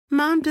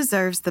Mom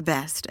deserves the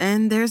best,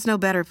 and there's no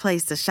better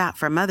place to shop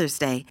for Mother's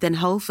Day than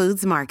Whole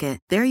Foods Market.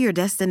 They're your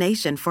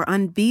destination for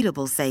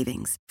unbeatable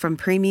savings, from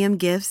premium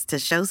gifts to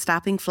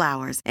show-stopping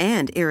flowers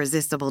and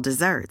irresistible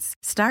desserts.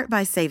 Start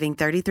by saving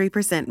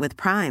 33% with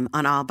Prime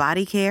on all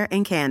body care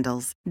and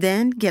candles.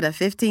 Then get a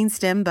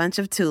 15-stem bunch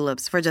of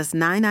tulips for just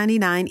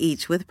 $9.99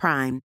 each with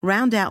Prime.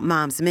 Round out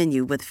Mom's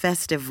menu with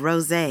festive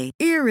rosé,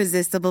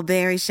 irresistible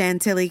berry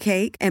chantilly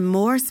cake, and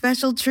more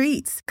special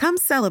treats. Come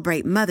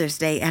celebrate Mother's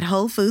Day at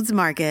Whole Foods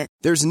Market.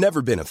 There's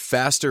never been a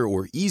faster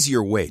or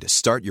easier way to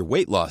start your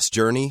weight loss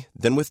journey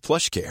than with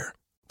PlushCare.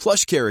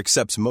 PlushCare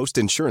accepts most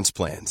insurance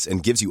plans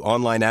and gives you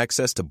online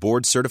access to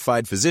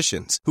board-certified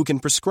physicians who can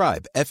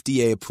prescribe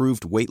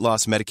FDA-approved weight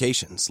loss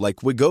medications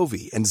like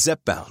Wegovy and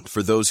Zepbound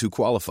for those who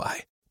qualify.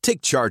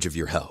 Take charge of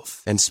your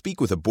health and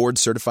speak with a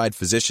board-certified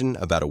physician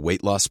about a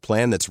weight loss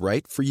plan that's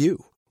right for you.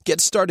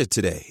 Get started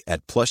today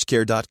at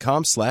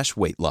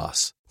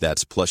plushcare.com/weightloss.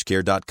 That's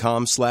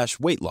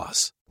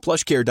plushcare.com/weightloss.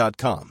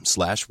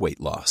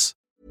 plushcare.com/weightloss.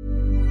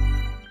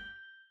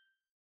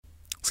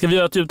 Ska vi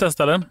göra ett ljudtest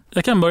eller?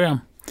 Jag kan börja.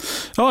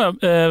 Ja,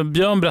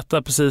 Björn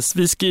berättar precis.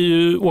 Vi ska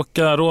ju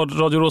åka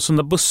Radio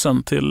Råsunda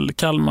bussen till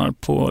Kalmar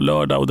på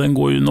lördag och den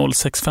går ju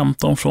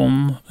 06.15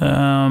 från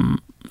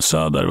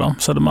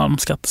Södermalm,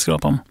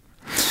 Skatteskrapan.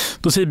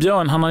 Då säger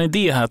Björn, han har en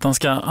idé här att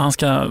han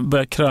ska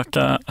börja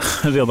kröka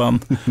redan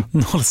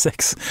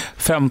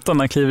 06.15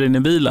 när han kliver in i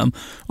bilen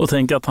och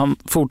tänker att han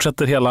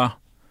fortsätter hela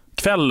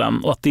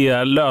kvällen och att det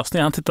är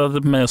lösningen. Han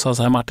tittade på mig och sa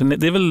så här: Martin,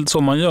 det är väl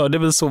så man gör, det är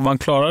väl så man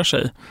klarar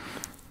sig.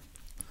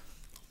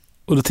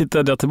 Och då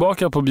tittade jag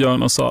tillbaka på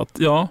Björn och sa att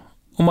ja,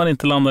 om man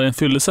inte landar i en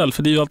fyllecell,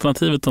 för det är ju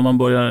alternativet om man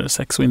börjar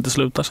sex och inte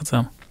slutar så att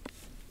säga.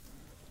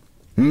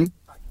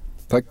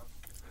 Tack.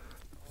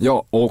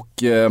 Ja,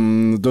 och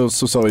då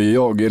så sa ju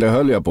jag, eller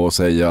höll jag på att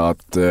säga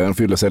att en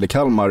fyllecell i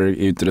Kalmar är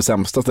ju inte det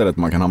sämsta stället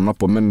man kan hamna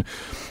på, men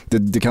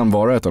det kan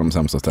vara ett av de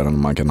sämsta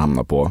ställen man kan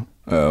hamna på.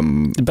 Det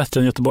är bättre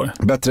än Göteborg.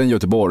 Bättre än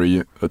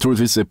Göteborg.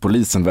 Troligtvis är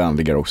polisen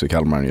vänligare också i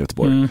Kalmar än i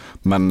Göteborg.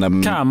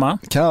 Men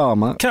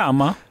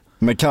Kama.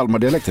 Men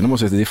Kalmar-dialekten, det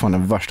måste jag säga, det är fan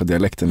den värsta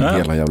dialekten i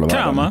hela jävla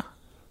världen.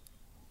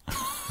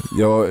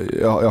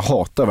 Jag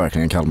hatar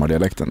verkligen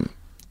Kalmar-dialekten.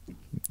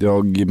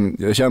 Jag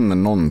känner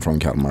någon från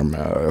Kalmar,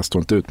 men jag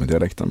står inte ut med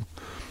dialekten.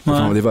 Det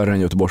är värre än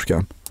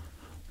göteborgskan.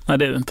 Nej,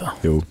 det är det inte.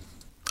 Jo.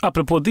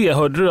 Apropå det,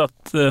 hörde du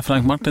att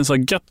Frank Martin sa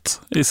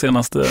gött i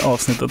senaste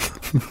avsnittet?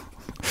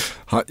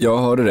 Jag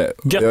hörde det.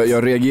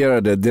 Jag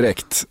reagerade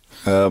direkt.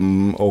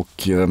 Men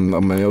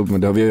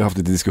det har vi ju haft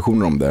lite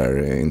diskussioner om det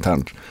här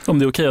internt. Om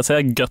det är okej att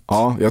säga gött?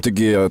 Ja, jag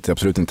tycker att det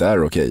absolut inte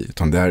är okej.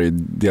 Utan det här är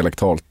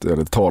dialektalt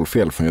eller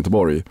talfel från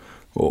Göteborg.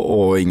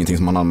 Och ingenting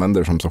som man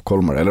använder som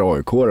stockholmare eller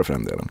AIK-are för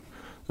den delen.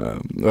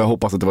 Jag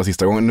hoppas att det var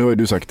sista gången. Nu har ju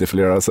du sagt det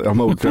flera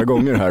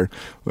gånger här.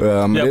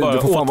 Jag bara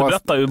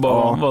återberättar ju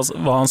bara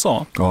vad han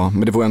sa. Ja,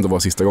 men det får ändå vara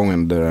sista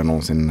gången det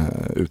någonsin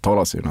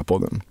uttalas i den här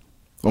podden.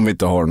 Om vi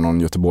inte har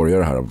någon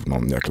göteborgare här av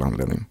någon jäkla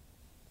anledning.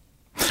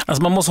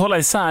 Alltså man måste hålla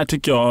isär,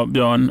 tycker jag,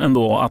 Björn,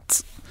 ändå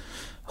att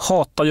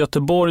hata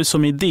Göteborg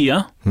som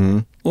idé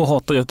och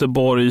hata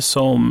Göteborg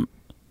som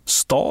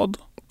stad,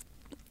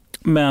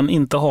 men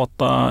inte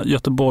hata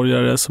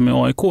göteborgare som är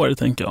AIK-are,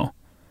 tänker jag.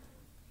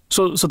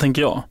 Så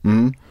tänker jag.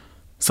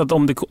 Så att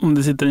om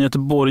det sitter en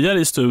göteborgare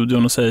i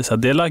studion och säger så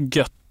här, det är la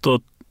gött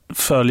att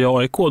följa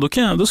AIK,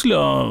 då skulle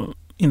jag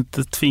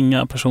inte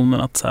tvinga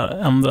personen att så här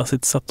ändra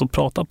sitt sätt att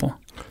prata på.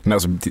 Men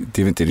alltså,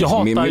 det är inte, jag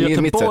hatar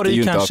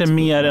Göteborg kanske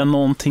mer än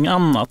någonting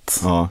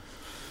annat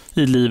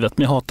i livet,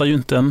 men jag hatar ju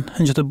inte en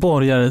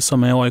göteborgare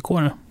som är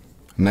AIK-are.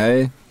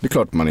 Nej, det är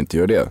klart man inte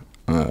gör det.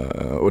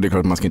 Och det är klart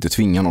att man ska inte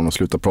tvinga någon att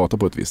sluta prata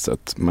på ett visst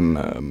sätt.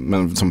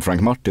 Men som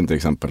Frank Martin till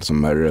exempel,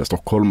 som är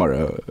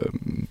stockholmare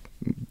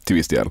till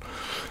viss del.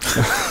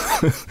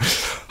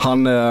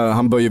 Han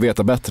bör ju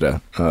veta bättre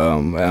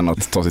än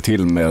att ta sig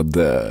till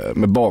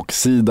med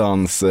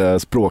baksidans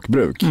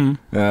språkbruk.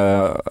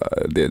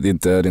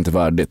 Det är inte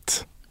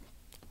värdigt.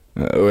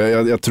 Och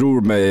jag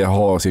tror mig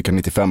ha cirka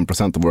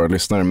 95% av våra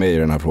lyssnare med i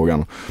den här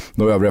frågan.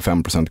 De övriga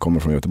 5% kommer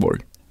från Göteborg.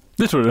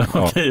 Det tror du?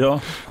 Ja. Okej, ja.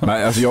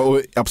 Nej, alltså jag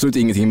har absolut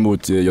ingenting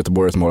emot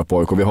göteborgare som håller på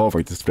AIK. Vi har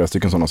faktiskt flera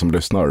stycken sådana som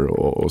lyssnar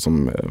och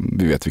som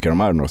vi vet vilka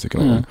de är, några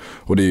stycken av dem.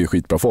 Och det är ju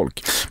skitbra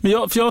folk. Men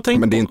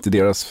det är inte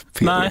deras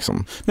fel. Nej, liksom.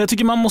 Men jag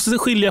tycker man måste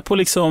skilja på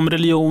liksom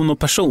religion och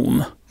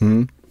person.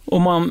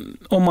 Om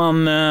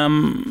man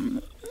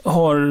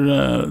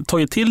har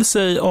tagit till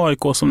sig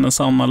AIK som den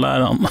sanna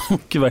läran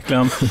och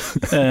verkligen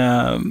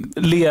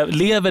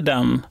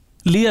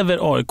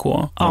lever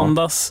AIK,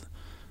 andas,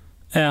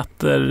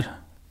 äter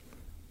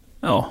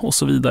och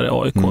så vidare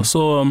AIK,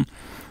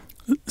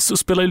 så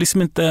spelar ju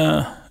liksom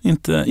inte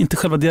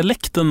själva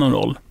dialekten någon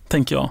roll,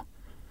 tänker jag.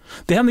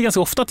 Det händer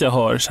ganska ofta att jag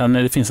hör så här,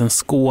 när det finns en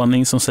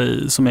skåning som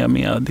är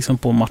med liksom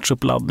på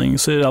matchuppladdning,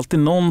 så är det alltid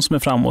någon som är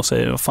framme och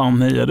säger, vad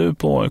fan hejar du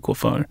på AIK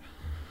för?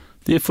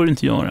 Det får du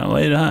inte göra,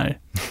 vad är det här?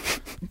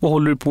 Vad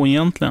håller du på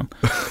egentligen?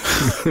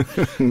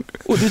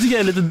 Och det tycker jag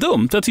är lite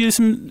dumt. Jag tycker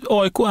liksom,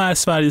 AIK är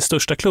Sveriges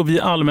största klubb, vi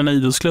är allmänna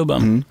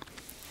idrottsklubben.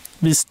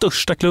 Vi är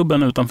största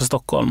klubben utanför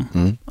Stockholm.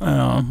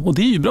 Och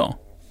det är ju bra.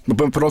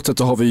 På något sätt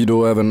så har vi ju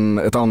då även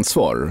ett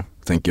ansvar,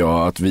 tänker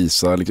jag, att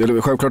visa,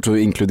 eller självklart så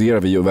inkluderar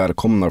vi och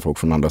välkomnar folk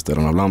från andra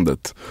ställen av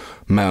landet,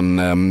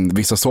 men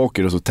vissa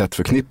saker är så tätt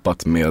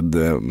förknippat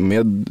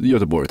med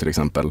Göteborg till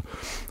exempel,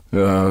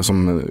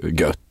 som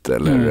gött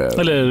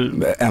eller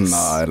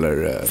enna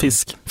eller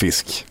fisk.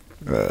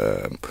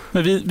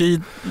 Men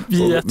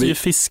vi äter ju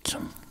fisk.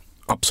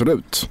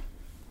 Absolut,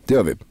 det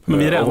gör vi. Men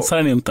vi rensar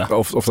den inte.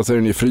 Oftast är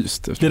den ju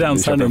fryst. Vi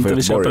rensar den inte,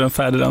 vi köper den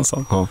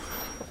färdigrensad. Ja.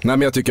 Nej,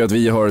 men jag tycker att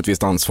vi har ett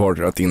visst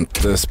ansvar att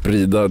inte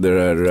sprida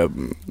det där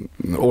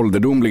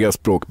ålderdomliga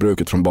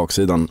språkbruket från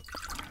baksidan.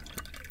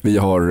 Vi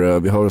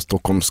har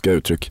stockholmska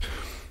uttryck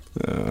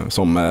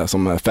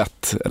som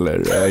fett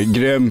eller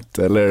grymt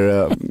eller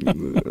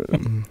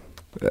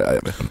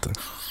jag vet inte.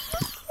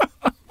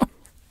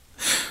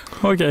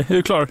 Okej, är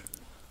du klar?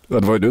 Ja,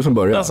 det var ju du som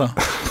började. Alltså.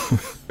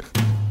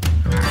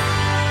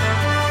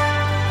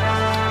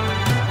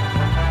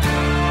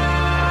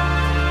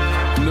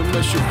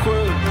 Nummer 27.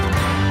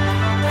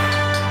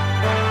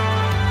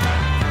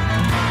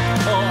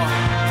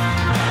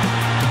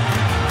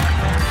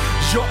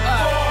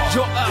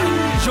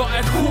 Jag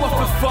är H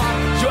för fan.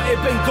 Jag är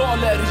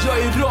bengaler, jag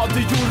är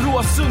Radio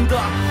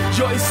Råsunda.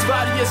 Jag är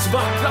Sveriges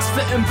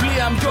vackraste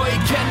emblem. Jag är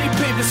Kenny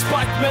Baby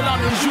Spark mellan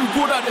en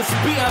djurgårdares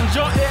ben.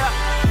 Jag är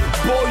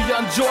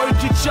Bojan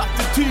Djordjic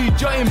attityd.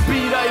 Jag är en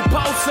bira i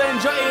pausen,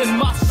 jag är en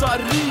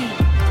massari.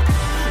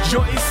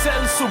 Jag är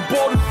Celso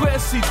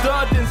Borges i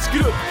dödens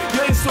grupp.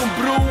 Jag är som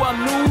Broa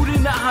Nouri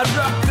när han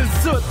rökte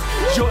sutt.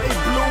 Jag är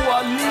blåa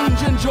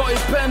linjen, jag är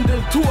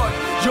pendeltåg.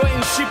 Jag är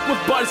en chip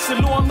mot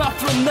Barcelona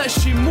från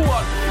Nesh i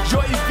mål.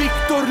 Jag är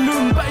Viktor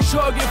Lundbergs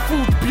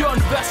högerfot,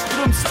 Björn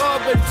Westrums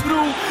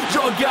övertro.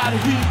 Jag är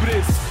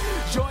hybris.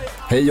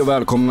 Hej och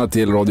välkomna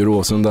till Radio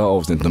Råsunda,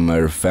 avsnitt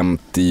nummer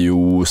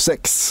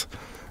 56.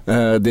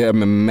 Det är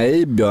med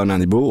mig, Björn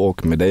Andibo,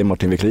 och med dig,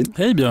 Martin Wiklin.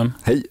 Hej Björn.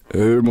 Hej,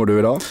 hur mår du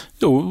idag?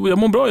 Jo, jag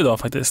mår bra idag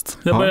faktiskt.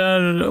 Jag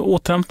börjar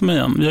återhämta mig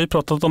igen. Vi har ju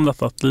pratat om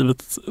detta, att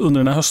livet under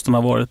den här hösten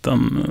har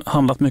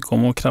handlat mycket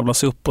om att kravla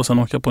sig upp och sen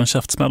åka på en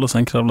käftsmäll och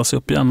sen kravla sig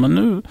upp igen. Men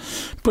nu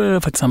börjar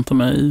jag faktiskt hämta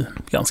mig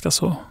ganska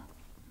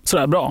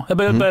sådär bra. Jag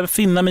börjar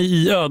finna mig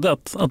i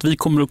ödet att vi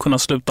kommer att kunna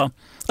sluta.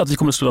 Att vi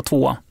kommer att sluta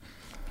 2.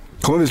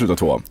 Kommer vi sluta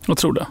 2? Jag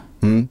tror det.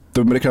 Men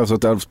det krävs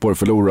att Elfsborg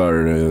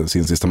förlorar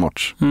sin sista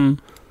match.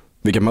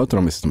 Vilka möter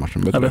de i sista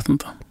matchen? Jag vet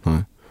inte.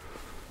 Nej,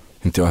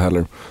 inte jag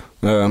heller.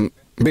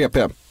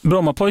 BP.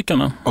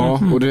 Brommapojkarna.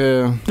 Ja, och det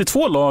är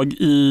 2 lag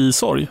i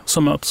sorg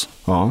som möts.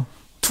 Ja.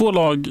 2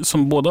 lag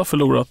som båda har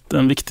förlorat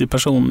en viktig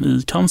person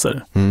i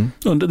cancer.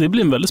 Det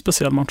blir en väldigt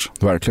speciell match.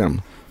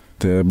 Verkligen.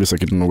 Det blir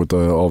säkert något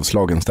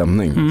avslagen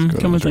stämning.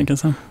 Kan man tänka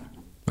sig.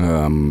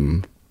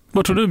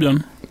 Vad tror du,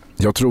 Björn?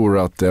 Jag tror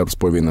att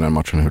Elfsborg vinner den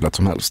matchen hur lätt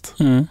som helst.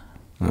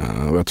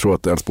 Och jag tror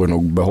att Elfsborg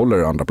nog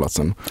behåller andra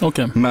platsen.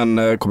 Okay.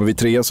 Men kommer vi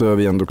 3 så är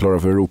vi ändå klara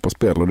för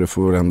Europaspel, och det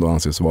får ändå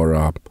anses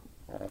vara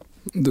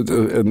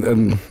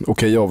en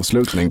okej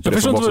avslutning. Jag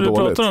förstår inte vad du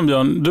pratar om,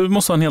 Björn. Du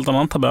måste ha en helt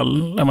annan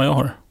tabell än vad jag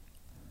har.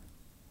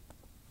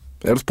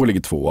 Elfsborg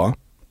ligger 2.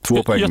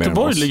 2 poäng mer än oss.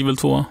 Göteborg ligger väl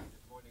 2?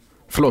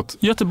 Förlåt.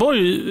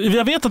 Göteborg,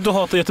 jag vet att du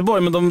hatar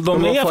Göteborg, men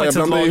de är faktiskt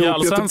ett lag i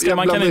Allsvenskan.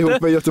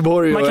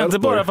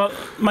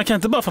 Man kan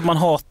inte bara för att man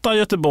hatar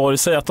Göteborg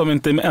säga att de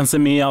inte ens är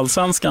med i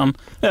Allsvenskan,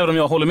 även om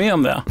jag håller med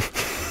om det.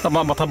 Att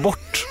man bara tar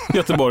bort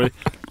Göteborg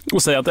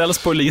och säger att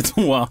Elfsborg ligger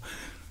 2.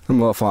 Men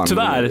vad fan,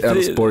 tyvärr.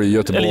 Elfsborg,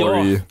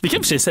 Göteborg. Vi kan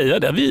för sig säga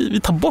det. Vi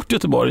tar bort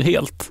Göteborg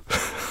helt.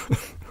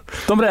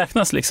 De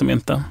räknas liksom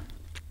inte.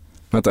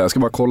 Vänta, jag ska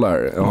bara kolla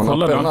här. Jag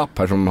har en app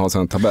här som har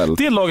en tabell.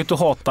 Det laget du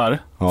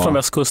hatar från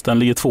västkusten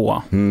ligger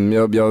 2.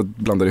 Jag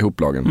blandar ihop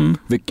lagen.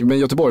 Men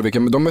Göteborg,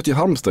 de möter ju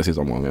Halmstad i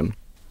sista omgången.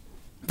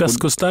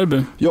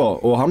 Västkustderby. Ja,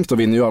 och Halmstad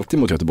vinner ju alltid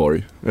mot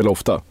Göteborg. Eller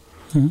ofta.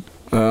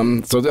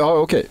 Så ja,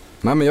 okej.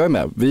 Nej, men jag är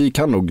med. Vi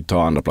kan nog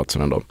ta andra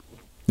platsen ändå.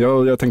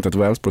 Jag tänkte att det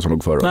var Elfsborg som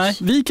låg för oss. Nej,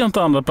 vi kan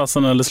ta andra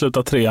platsen eller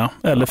sluta 3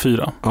 eller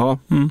 4. Ja,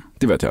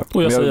 det vet jag.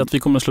 Och jag säger att vi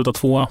kommer att sluta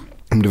 2.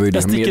 Det var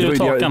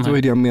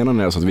ju det jag menar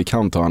när jag sa att vi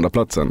kan ta andra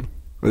platsen.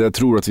 Jag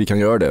tror att vi kan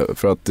göra det,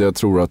 för att jag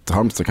tror att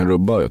Halmstad kan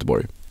rubba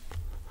Göteborg.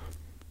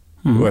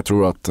 Och jag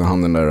tror att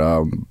han, den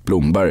där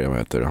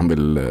Blomberg, han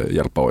vill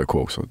hjälpa AIK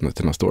också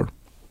till nästa år.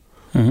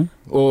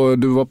 Och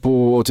du var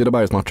på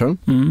Åtvidabergsmatchen.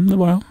 Det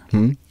var jag.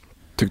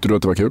 Tyckte du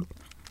att det var kul?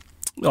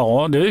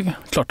 Ja, det är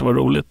klart det var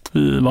roligt.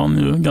 Vi vann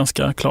ju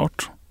ganska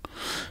klart.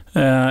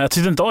 Jag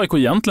tyckte inte AIK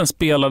egentligen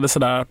spelade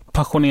sådär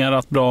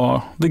passionerat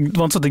bra. Det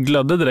var inte så att det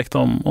glödde direkt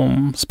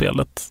om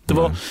spelet. Det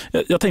var,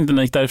 jag tänkte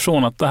när jag gick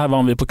därifrån att det här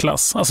vann vi på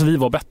klass. Alltså vi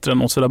var bättre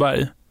än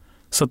Åtvidaberg.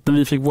 Så att när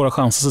vi fick våra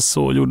chanser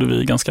så gjorde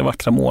vi ganska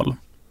vackra mål.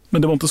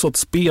 Men det var inte så att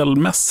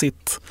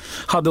spelmässigt,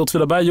 hade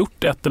Åtvidaberg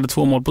gjort 1 eller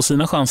 2 mål på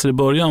sina chanser i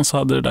början, så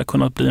hade det där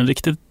kunnat bli en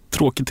riktigt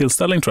tråkig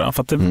tillställning, tror jag.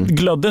 För att det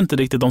glödde inte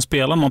riktigt de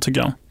spelarna,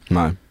 tycker jag.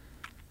 Nej.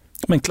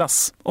 Men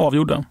klass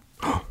avgjorde.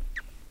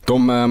 Jag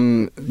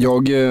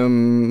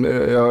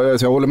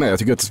håller med. Jag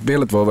tycker att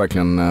spelet var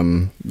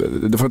verkligen,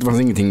 det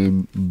fanns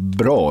ingenting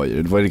bra i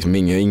det. Det var liksom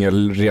inga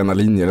rena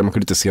linjer. Man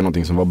kunde inte se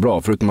någonting som var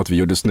bra, förutom att vi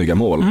gjorde snygga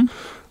mål.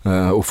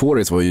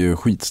 Oforis var ju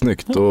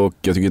skitsnyggt och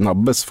jag tycker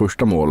Nabbes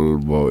första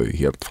mål var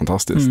helt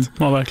fantastiskt.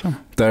 Ja, verkligen.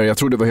 Där jag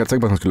trodde, var helt säker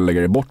på att han skulle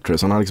lägga det bort,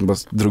 så han liksom bara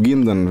drog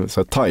in den så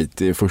här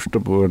tight i första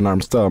på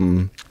närmsta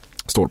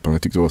stolpen.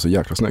 Jag tyckte det var så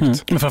jäkla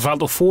snyggt. Men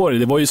framförallt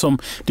Ofori, det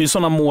är ju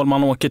sådana mål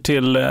man åker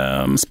till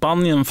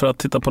Spanien för att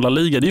titta på La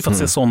Liga. Det är ju för att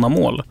se sådana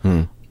mål.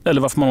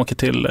 Eller varför man åker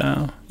till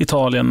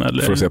Italien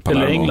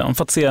eller England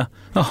för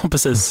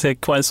att se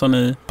Quaison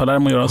i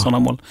Palermo göra sådana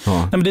mål.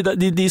 Nej, men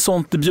det är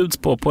sånt det bjuds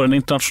på den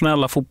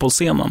internationella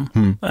fotbollsscenen.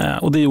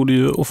 Och det gjorde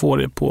ju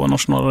Ofori på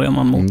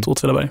nationalarenan mot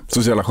Åtvidaberg.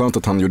 Så jävla skönt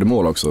att han gjorde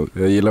mål också.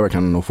 Jag gillar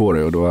verkligen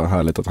Ofori och det var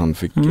härligt att han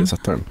fick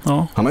sätta den.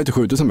 Ja. Han har inte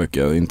skjutit så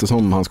mycket, inte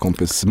som hans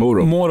kompis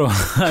Moro.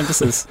 Nej,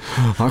 precis.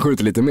 Han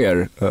skjuter lite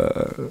mer.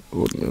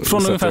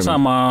 Från ungefär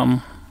samma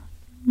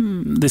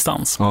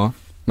distans. Ja.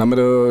 Nej, men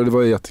det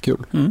var jättekul.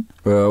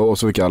 Och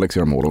så fick Alex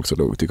göra mål också,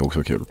 det tycker jag också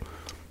var kul.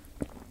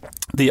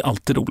 Det är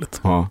alltid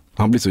roligt. Ja,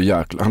 han blir så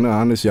jäkla,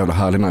 han är så jävla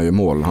härlig när han gör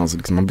mål. Han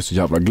blir så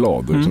jävla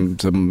glad och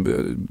liksom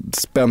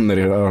spänner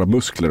i alla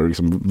muskler och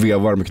liksom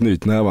vevar med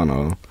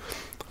knytnävarna.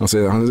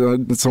 Alltså, han är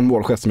en sån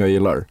målgest som jag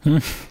gillar.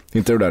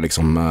 Inte det där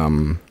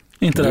liksom...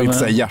 inte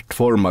så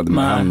hjärtformad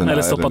med händerna.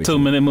 Eller stoppa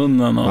tummen i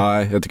munnen. Och...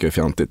 Nej, jag tycker det är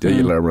fjantigt. Jag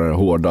gillar de där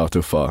hårda,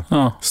 tuffa.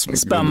 Ja.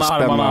 Spänna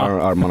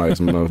armarna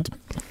liksom.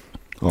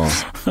 Ja.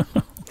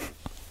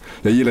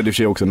 Jag gillade i och för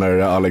sig också när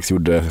Alex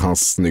gjorde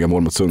hans snygga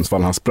mål mot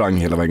Sundsvall. Han sprang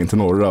hela vägen till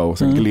norra och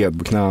sen gled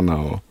på knäna.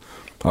 Och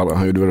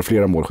han gjorde väl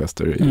flera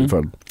målgester i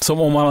följd.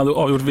 Som om han hade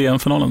avgjort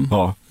VM-finalen.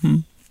 Ja,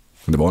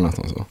 det var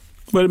nästan så.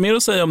 Vad är det mer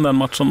att säga om den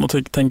matchen,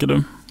 tänker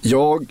du?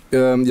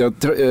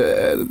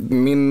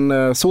 Min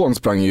son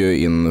sprang ju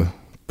in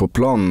på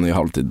plan i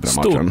halvtid på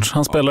den matchen.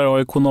 Han spelar i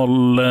AIK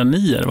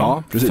 09, va?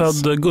 Ja, precis.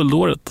 Född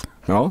guldåret.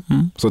 Ja,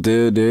 så det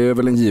är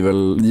väl en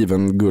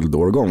given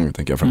guldårgång,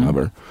 tänker jag,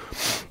 framöver.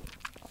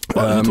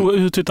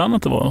 Hur tyckte han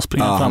att det var att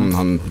springa fram?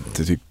 Han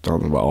tyckte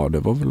det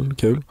var väl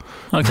kul.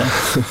 Okay.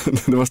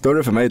 Det var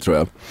större för mig, tror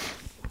jag.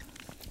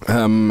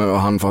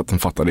 Han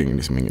fattade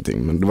liksom ingenting.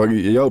 Men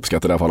jag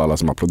uppskattade i alla fall alla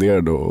som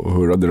applåderade och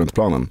hurrade runt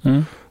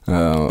planen.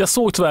 Jag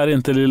såg tyvärr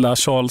inte lilla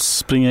Charles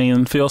springa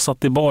in, för jag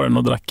satt i baren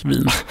och drack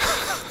vin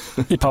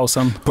i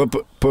pausen. Var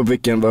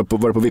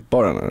det på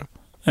VIP-baren? Eller?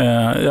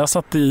 Jag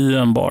satt i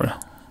en bar.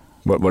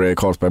 Var det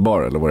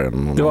Carlsberg-bar eller var det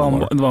någon annan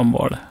bar? Det var en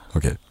bar.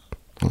 Okej.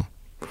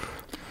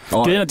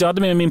 Ja. Grejen är att jag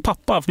hade med min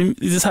pappa.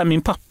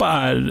 Min pappa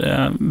är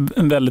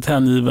en väldigt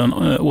hängiven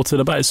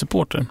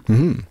Åtvidaberg-supporter.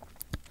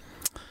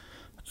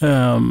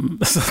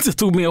 Så jag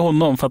tog med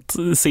honom för att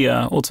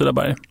se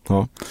Åtvidaberg.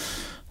 Ja.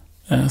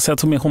 Så jag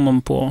tog med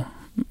honom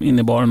in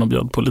i baren och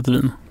bjöd på lite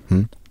vin.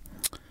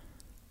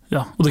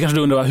 Ja, och då kanske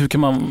du undrar, hur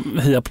kan man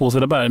heja på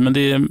Åtvidaberg? Men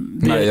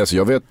Nej, alltså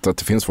jag vet att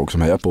det finns folk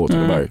som hejar på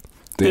Åtvidaberg.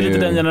 Det är lite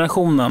den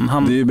generationen.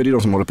 Det är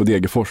de som håller på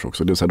Degerfors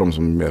också. Det är så här de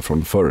som är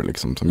från förr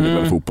liksom, som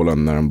gillade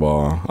fotbollen när den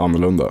var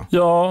annorlunda.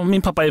 Ja,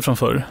 min pappa är från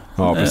förr.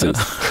 Ja, precis.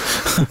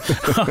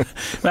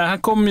 Men han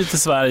kom ju till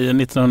Sverige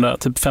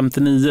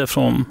 1959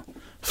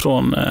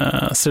 från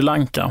Sri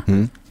Lanka.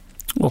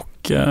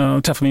 Och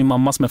träffade min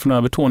mamma som är från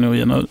Övertorneå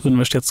i en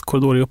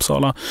universitetskorridor i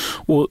Uppsala.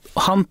 Och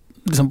han,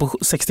 liksom på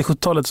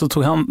 60-70-talet så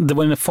tog han, det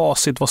var när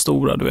Facit var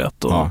stora, du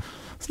vet. Och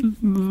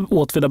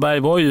Åtvidaberg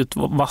var ju ett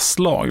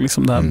vasslag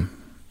liksom där.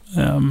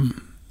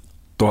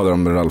 Då hade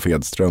de Ralf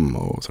Edström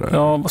och sådär.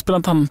 Ja, vad spelade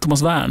inte han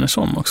Thomas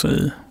Wernersson också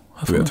i?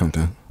 Jag vet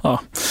inte. Ja,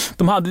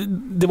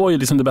 det var ju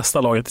liksom det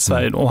bästa laget i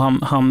Sverige och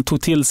han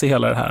tog till sig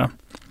hela det här.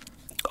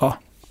 Ja.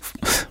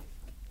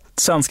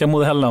 Svenska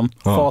modellen,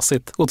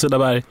 Facit,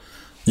 Åtvidaberg.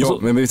 Ja,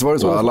 men visst var det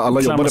så?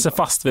 Alla jobbade sig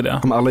fast vid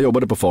det. Alla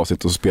jobbade på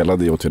Facit och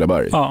spelade i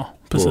Åtvidaberg. Ja,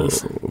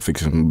 precis. Och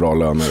fick bra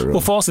löner.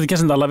 Och Facit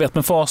kanske inte alla vet,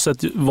 men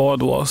Facit var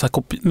då så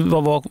här,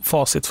 vad var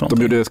Facit från?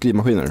 De gjorde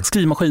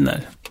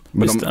skrivmaskiner.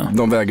 Men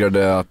de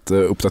vägrade att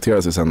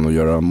uppdatera sig sen och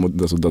göra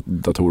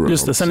datorer.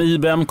 Just det, sen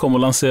IBM kom och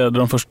lanserade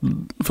de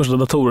första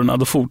datorerna,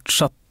 då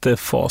fortsatte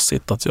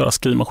Facit att göra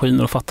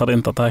skrivmaskiner och fattade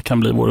inte att det här kan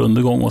bli vår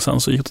undergång, och sen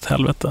så gick det till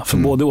helvete. För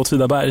både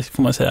Åtvidaberg,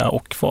 får man säga,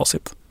 och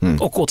Facit.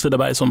 Och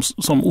Åtvidaberg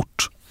som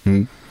ort.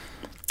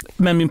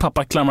 Men min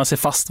pappa klamrar sig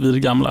fast vid det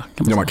gamla.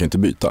 Man kan inte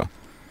byta.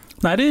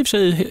 Nej, det är i och för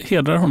sig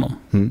hedrar honom.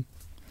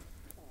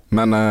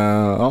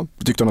 Men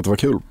tyckte han att det var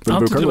kul?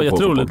 Han tyckte det var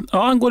jätteroligt.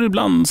 Ja, han går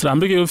ibland sådär. Han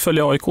brukar ju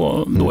följa AIK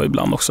då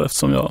ibland också,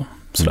 eftersom jag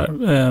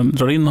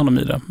drar in honom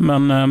i det.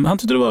 Men han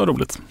tyckte det var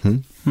roligt.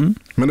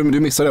 Men du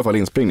missade i alla fall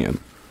inspringningen.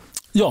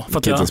 Ja, för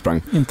att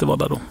jag inte var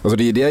där då. Alltså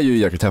det är ju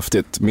jäkligt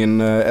häftigt.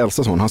 Min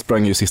äldsta son, han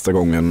sprang ju sista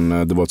gången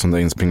det var ett sånt där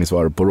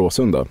inspringningsvarv på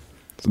Råsunda.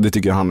 Så det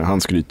tycker jag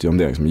han skryter ju om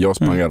det. Jag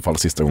sprang i alla fall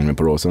sista gången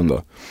på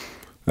Råsunda.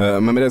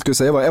 Men det jag skulle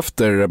säga var,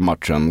 efter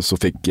matchen så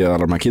fick alla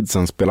de här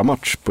kidsen spela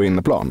match på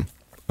inneplan.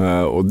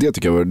 Och det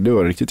tycker jag det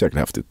var riktigt jäkligt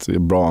häftigt.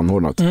 Bra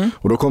anordnat.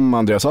 Och då kom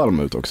Andreas Alm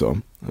ut också.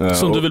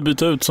 Som du vill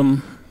byta ut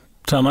som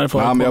tränare för?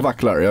 Ja, men jag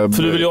vacklar.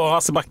 För du vill ju ha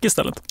Hasse Backe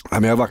istället? Ja,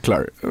 men jag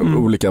vacklar.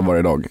 Olika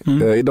varje dag.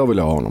 Idag vill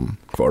jag ha honom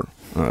kvar.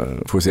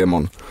 Får vi se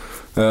imorgon.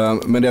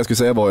 Men det jag skulle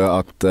säga var ju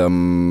att...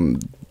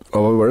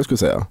 vad var det jag skulle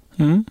säga?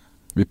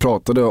 Vi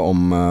pratade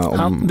om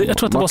jag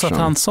tror att det var så att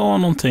han sa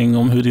någonting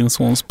om hur din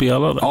son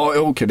spelade. Ja,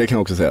 okej, det kan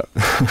jag också säga.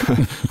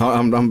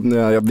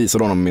 Jag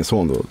visade honom min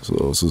son då,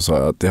 så sa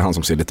jag att det är han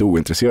som ser lite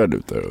ointresserad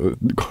ut där. Och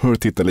går och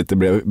tittar lite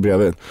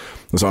bredvid.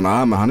 Och sa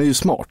han, men han är ju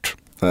smart.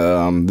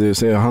 Han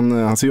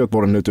ser ju att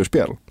bollen är ute ur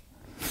spel.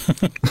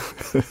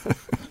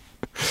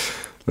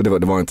 Det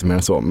var inte mer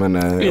än så, men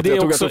jag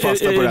tog att jag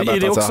fastnade på det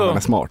att han är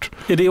smart.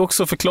 Är det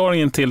också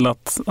förklaringen till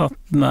att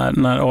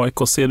när AIK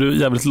ser du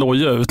jävligt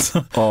loja ut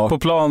på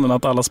planen,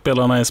 att alla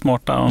spelarna är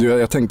smarta?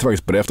 Jag tänkte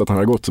faktiskt på det efter att han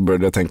hade gått, så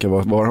började jag tänka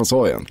vad han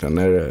sa egentligen.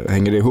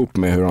 Hänger det ihop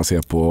med hur han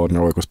ser på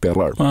när AIK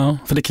spelar? Ja,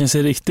 för det kan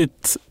se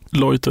riktigt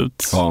lojt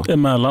ut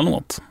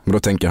emellanåt. Men då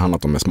tänker han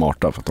att de är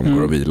smarta för att de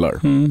går och vilar.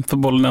 För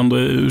bollen ändå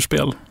är ur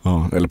spel.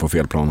 Ja, eller på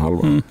fel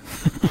planhalva.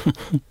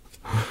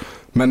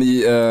 Men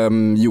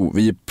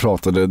vi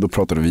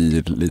pratade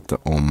vi lite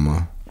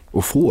om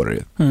Ofori.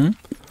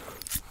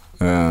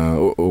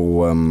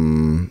 Och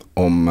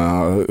om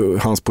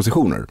hans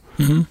positioner.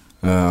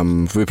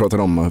 För vi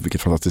pratade om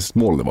vilket fantastiskt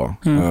mål det var.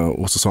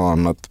 Och så sa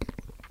han att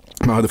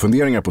man hade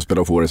funderingar på att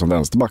spela Ofori som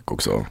vänsterback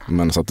också,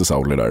 men satte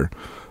Sauli där.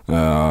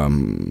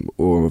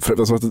 Och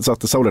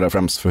satte Sauli där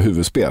främst för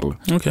huvudspel.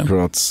 Okay. För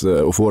att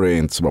Ofori är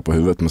inte så bra på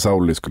huvudet, men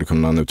Sauli skulle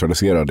kunna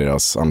neutralisera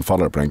deras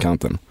anfallare på den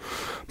kanten.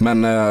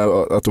 Men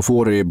att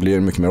Ofori blir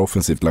mycket mer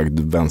offensivt lagd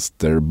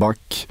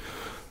vänsterback.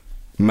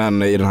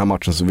 Men i den här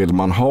matchen så vill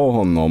man ha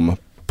honom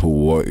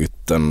på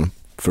ytten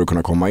för att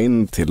kunna komma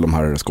in till de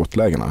här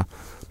skottlägena.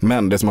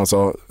 Men det som han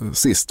sa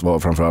sist var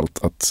framförallt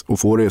att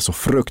Ofori är så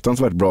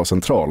fruktansvärt bra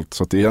centralt,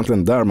 så att det är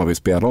egentligen där man vill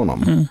spela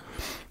honom.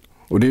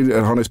 Och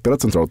han har ju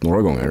spelat centralt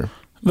några gånger.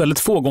 Väldigt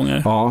få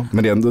gånger. Ja,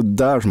 men det är ändå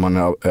där som han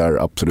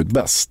är absolut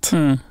bäst.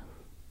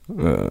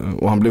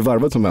 Och han blev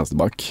värvad som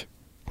vänsterback.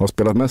 Har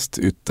spelat mest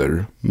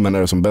ytter, men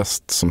är som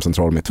bäst som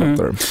central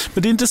mittfältare.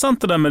 Men det är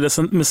intressant det där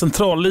med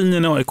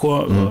centrallinjen i AIK.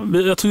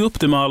 Jag tog upp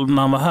det med Alm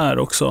när han var här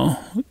också.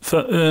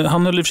 För,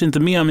 han höll i och för sig inte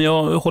med, men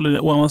jag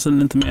håller å andra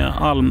sidan inte med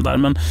Alm där.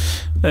 Men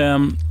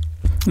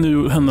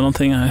nu händer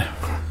någonting här.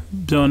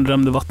 Björn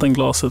drämde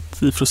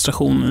vattenglaset i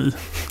frustration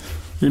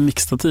i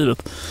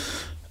mixtativet.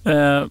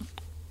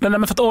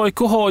 Men för att AIK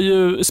har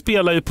ju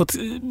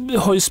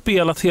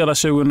spelat hela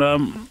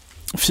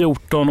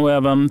 2014 och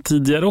även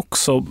tidigare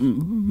också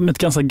med ett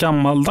ganska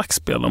gammaldags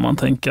spel, om man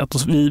tänker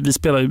att vi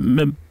spelar ju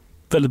med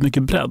väldigt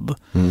mycket bredd.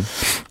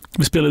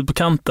 Vi spelar ut på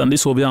kanten, det är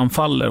så vi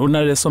anfaller, och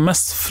när det är som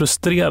mest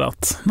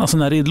frustrerat, alltså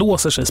när det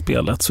låser sig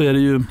spelet, så är det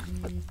ju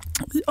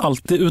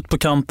alltid ut på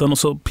kanten och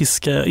så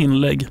piskar jag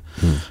inlägg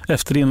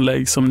efter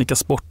inlägg som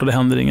nickas bort och det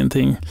händer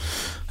ingenting.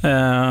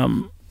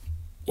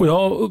 Och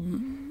jag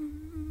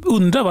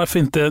undrar varför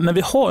inte, när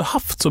vi har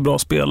haft så bra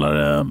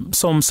spelare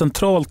som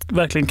centralt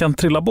verkligen kan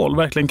trilla boll,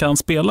 verkligen kan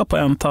spela på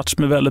en touch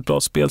med väldigt bra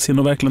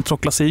spelsinne och verkligen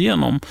trockla sig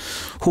igenom,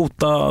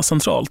 hota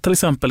centralt, till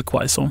exempel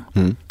Quaison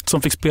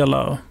som fick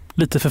spela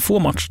lite för få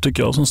matcher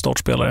tycker jag som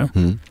startspelare.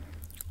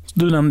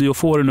 Du nämnde ju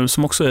Ofori nu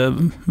som också är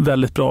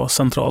väldigt bra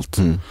centralt.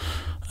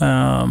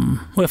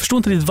 Och jag förstår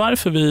inte riktigt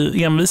varför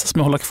vi envisas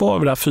med att hålla kvar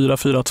vid det här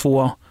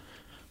 4-4-2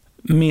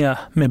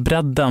 med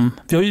bredden.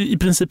 Vi har ju i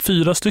princip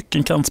 4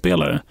 stycken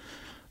kantspelare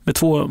med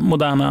 2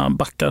 moderna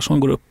backar som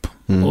går upp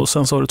och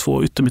sen så har du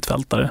 2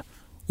 yttermittfältare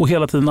och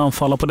hela tiden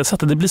anfalla på det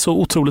sättet. Det blir så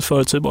otroligt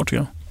förutsägbart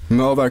tycker jag.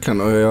 Ja,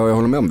 verkligen. Och jag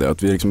håller med om det.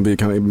 Att vi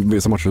kan i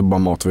vissa matcher bara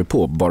matar vi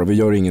på. Bara vi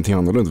gör ingenting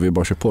annorlunda. Vi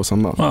bara kör på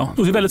samma. Ja,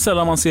 och det är väldigt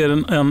sällan man ser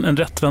en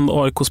rättvänd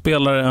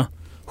AIK-spelare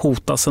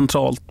hota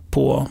centralt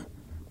på,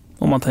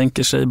 om man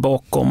tänker sig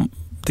bakom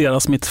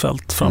deras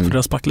mittfält framför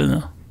deras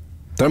backlinje.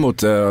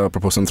 Däremot,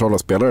 apropå centrala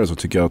spelare, så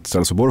tycker jag att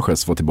Celso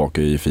Borges var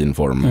tillbaka i fin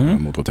form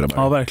mot Åtvidaberg.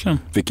 Ja, verkligen.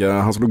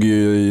 Han slog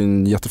ju i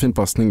en jättefin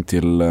passning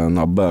till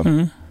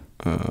Nabbe.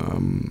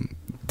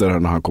 Där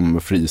när han kom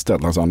med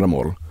friställd, hans andra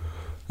mål.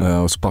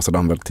 Och så passade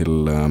han väl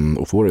till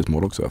Oforis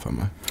mål också för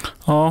mig.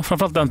 Ja,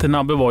 framförallt den till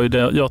Nabbe var ju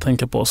det jag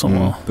tänker på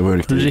som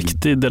var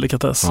riktig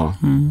delikatess. Ja.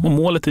 Och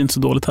målet är inte så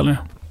dåligt heller.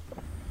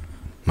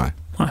 Nej.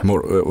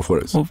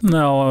 Oforis.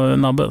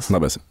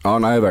 Nabbes. Ja,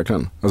 nej,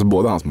 verkligen. Alltså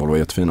båda hans mål var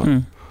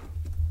jättefina.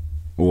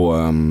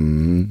 Och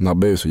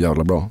Nabbe är ju så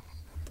jävla bra.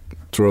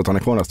 Tror du att han är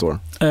kvar nästa år?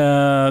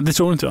 Det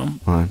tror inte jag.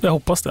 Nej. Jag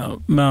hoppas det.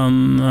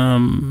 Men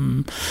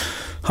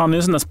han är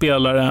en sån där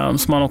spelare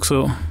som man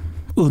också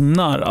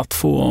unnar att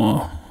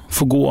få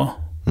gå.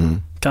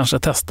 Kanske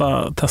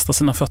testa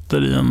sina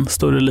fötter i en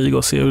större liga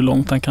och se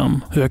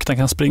hur högt han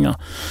kan springa.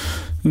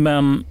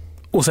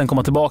 Och sen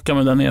komma tillbaka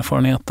med den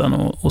erfarenheten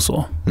och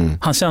så.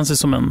 Han känns ju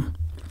som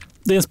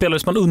det är en spelare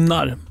som man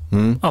unnar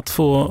att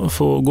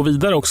få gå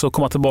vidare också och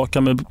komma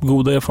tillbaka med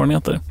goda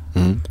erfarenheter.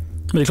 Men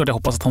det är klart jag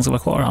hoppas att han ska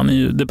vara kvar. Han är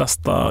ju det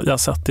bästa jag har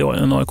sett i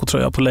en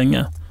AIK-tröja på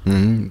länge.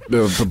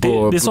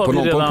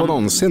 På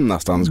någonsin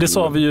nästan. Det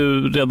sa vi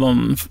ju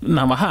redan när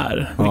han var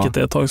här, vilket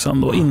är ett tag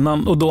sedan då,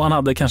 innan, och då han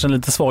hade kanske en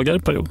lite svagare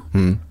period.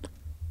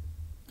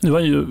 Nu var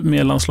han ju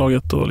med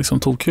landslaget och liksom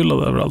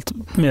tokhyllad överallt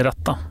med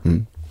rätta.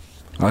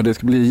 Ja, det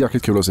ska bli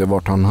jäkligt kul att se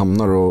vart han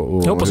hamnar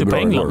och jag hoppas ju på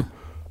England.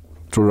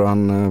 Tror du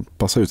han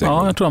passar ut i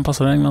England? Ja, jag tror han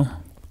passar i England.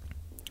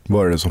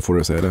 Vad är det som får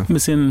dig att säga det?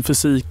 Med sin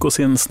fysik och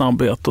sin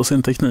snabbhet och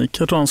sin teknik.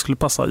 Jag tror han skulle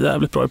passa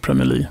jävligt bra i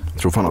Premier League.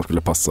 Jag tror fan han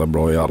skulle passa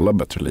bra i alla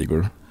bättre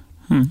ligor.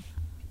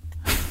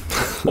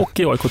 Och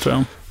i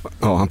AIK-tröjan.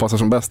 Ja, han passar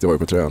som bäst i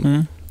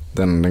AIK-tröjan.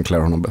 Den klär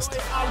honom bäst.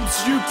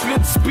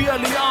 Djupligt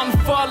spel i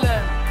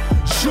anfallen.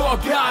 Jag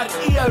är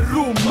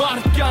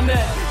Eero-Markkanen.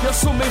 Jag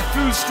som en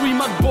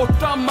fullstreamad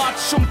borta match.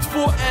 Som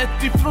 2-1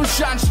 ifrån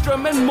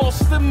Tjärnströmen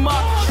måste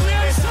match.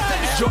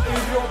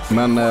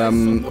 Men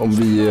om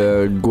vi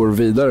går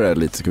vidare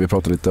lite, ska vi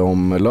prata lite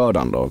om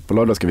lördagen då. På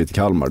lördag ska vi till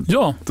Kalmar.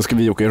 Ja. Då ska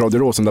vi åka i Radio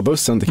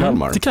Råsunda-bussen till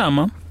Kalmar. Till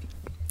Kalmar.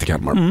 Till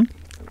Kalmar.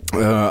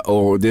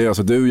 Och det är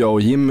alltså du, jag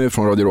och Jimmy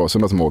från Radio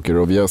Råsunda som åker,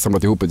 och vi har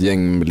samlat ihop ett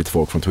gäng med lite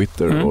folk från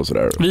Twitter och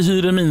sådär. Vi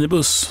hyr en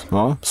minibuss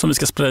som vi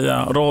ska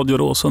spraya Radio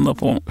Råsunda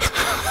på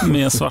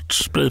med svart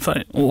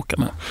sprayfärg och åka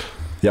med.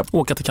 Japp.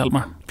 Åka till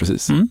Kalmar.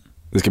 Precis.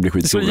 Det ska bli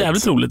skitroligt. Det ska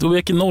jävligt roligt. Och vi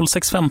åker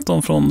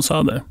 06.15 från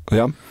Söder.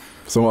 Ja.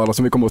 Så alla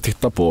som vill komma och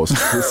titta på oss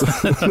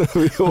när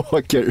vi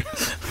åker.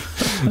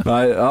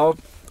 Nej, ja,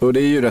 och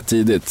det är ju rätt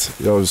tidigt.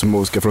 Jag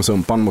som ska från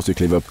Sumpan måste ju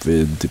kliva upp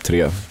vid typ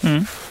 3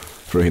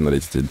 för att hinna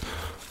dit i tid.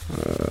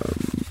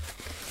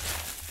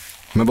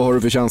 Men vad har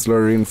du för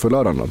känslor inför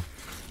lördagen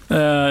då?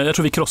 Jag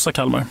tror vi krossar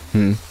Kalmar.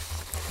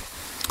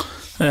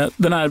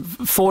 Den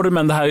här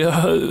formen, det här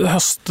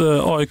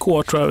höst-AIK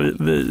tror jag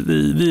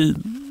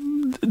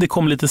det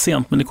kommer lite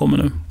sent, men det kommer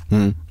nu.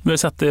 Vi har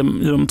sett det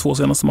i de 2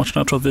 senaste matcherna.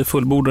 Jag tror att vi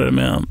fullbordade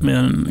med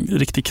en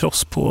riktig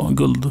kross på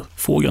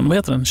Guldfågeln. Vad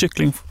heter den?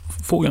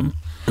 Kycklingfågeln?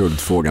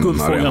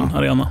 Guldfågeln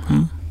Arena.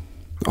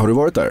 Har du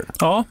varit där?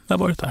 Ja, jag har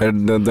varit där.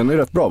 Den är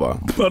rätt bra, va?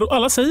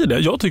 Alla säger det,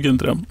 jag tycker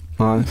inte det.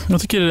 Nej.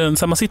 Jag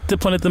tycker man sitter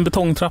på en liten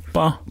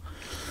betongtrappa,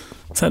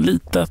 så här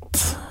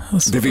litet.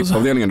 Det är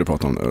VIP-avdelningen du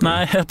pratar om nu?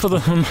 Nej,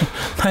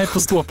 på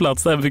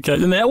ståplats.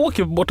 Där när jag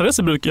åker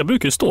bortaresor brukar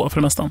jag ju stå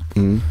för det nästan.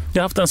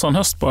 Jag har haft en sån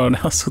höst bara när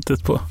jag har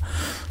suttit på.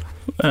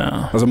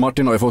 Alltså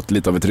Martin har ju fått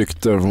lite av ett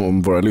rykte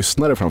om våra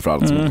lyssnare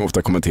framförallt som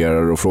ofta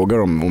kommenterar och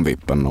frågar om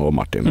Vippen och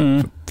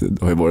Martin.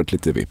 Det har ju varit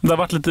lite VIP. Det har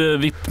varit lite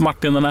VIP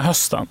Martin den här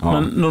hösten.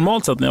 Men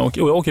normalt sett när jag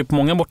åker, och jag åker på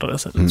många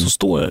bortaresor, så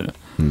står jag ju.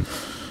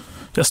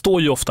 Jag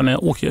står ju ofta när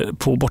jag åker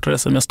på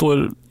bortaresor, men jag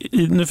står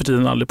nu för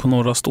tiden aldrig på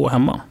några stå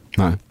hemma.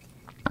 Nej.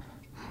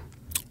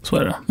 Så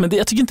är det. Men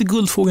jag tycker inte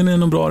Guldfågeln är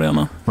någon bra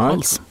arena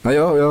alls. Nej,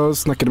 jag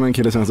snackade med en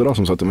kille senast idag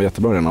som sa att det var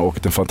jättebra arena och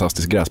åkt en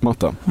fantastisk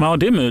gräsmatta. Ja,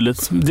 det är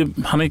möjligt.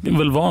 Han är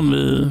väl van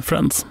vid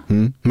Friends.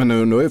 Men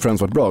nu har ju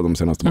Friends varit bra de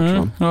senaste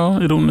matcherna.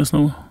 Ja, ironiskt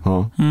nog.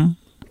 Ja,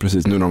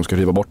 precis. Nu när de ska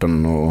riva bort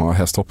den och ha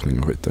hästhopning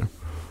och skiter.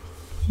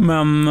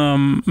 Men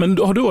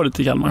har du varit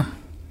i Kalmar?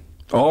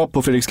 Ja,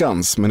 på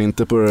Fredriksskans, men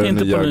inte på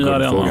nya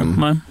Guldfågeln.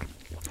 Nej.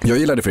 Jag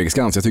gillade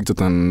Fredriksskans. Jag tyckte att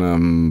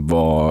den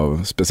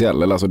var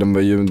speciell. Alltså, den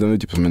var ju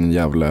typ som en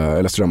jävla,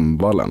 eller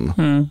Strömvallen.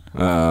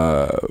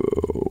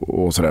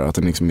 Och sådär, att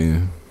den liksom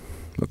är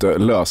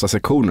att lösa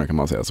sektioner kan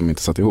man säga, som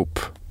inte satt ihop.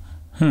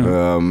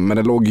 Men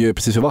den låg ju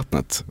precis vid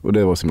vattnet, och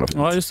det var så himla fint.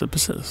 Ja, just det,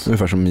 precis.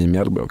 Ungefär som i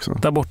Mjällby också.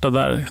 Där borta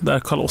där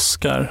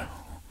Karl-Oskar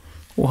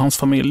och hans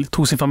familj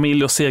tog sin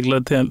familj och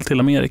seglade till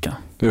Amerika.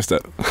 Just det.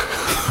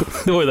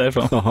 Det var ju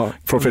därifrån. Jaha,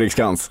 från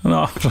Fredriksskans.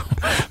 Ja,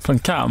 från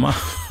Kalmar.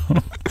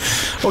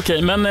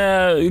 Okej, men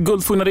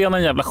Guldfågeln Arena är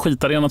en jävla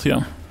skitarena tycker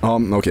jag.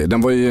 Ja, okej.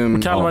 Den var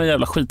ju... Kalmar är en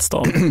jävla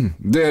skitstad.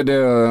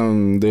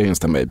 Det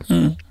instämmer i.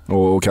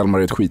 Och Kalmar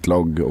är ett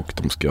skitlag och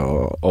de ska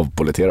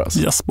avpoliteras.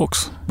 Yes,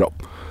 box. Bra.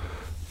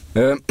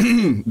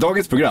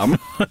 Dagens program.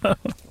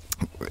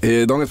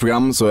 I dagens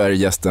program så är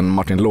gästen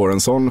Martin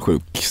Lorentzon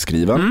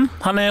sjukskriven.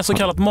 Han är så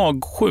kallat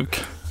magsjuk.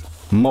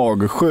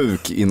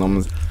 Magsjuk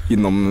inom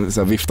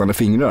så här viftande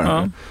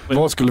fingrar.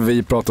 Vad skulle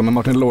vi prata med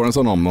Martin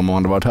Lorentzon om han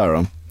hade varit här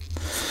då?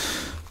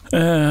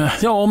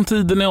 Ja, om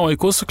tiden i AIK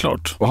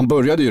såklart. Och han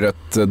började ju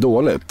rätt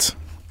dåligt.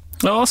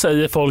 Ja,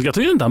 säger folk. Jag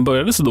tycker inte han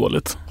började så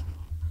dåligt.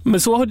 Men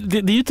så det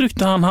är ju ett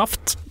rykte han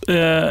haft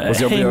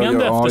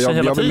hängande efter sig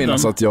hela tiden. Jag vill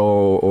minnas att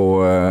jag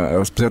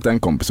och speciellt en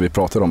kompis, vi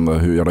pratade om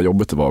hur jävla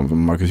jobbigt det var.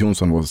 Marcus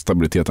Jonsson var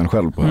stabiliteten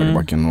själv på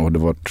högerbacken och det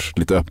var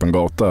lite öppen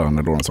gata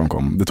när Lorentzon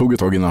kom. Det tog ett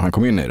tag innan han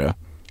kom in i det.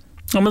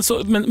 Ja,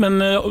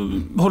 men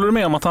håller du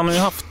med om att han har ju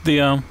haft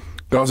det?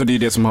 Ja, alltså det är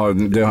det som har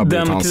blivit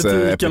hans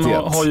epitet. Den kritiken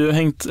har ju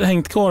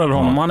hängt kvar över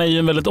honom. Han är ju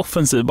en väldigt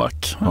offensiv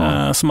back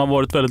som har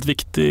varit väldigt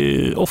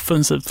viktig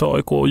offensivt för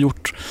AIK och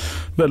gjort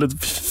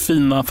väldigt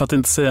fina, för att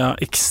inte säga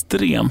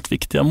extremt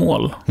viktiga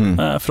mål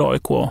för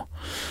AIK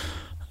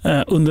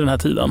under den här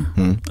tiden.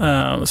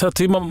 Så jag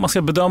tycker man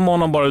ska bedöma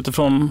honom bara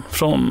utifrån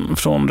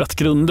från rätt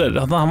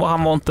grunder.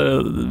 Han var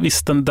inte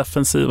visst den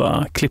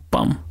defensiva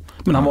klippan,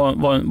 men han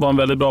var en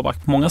väldigt bra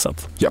back på många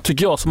sätt.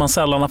 Tycker jag, som han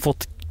sällan har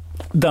fått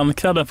den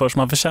kredden för som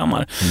han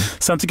förtjänar.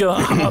 Sen tycker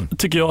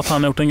jag att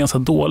han har gjort en ganska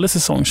dålig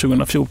säsong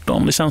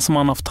 2014. Det känns som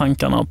han har haft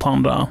tankarna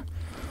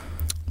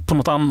på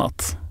något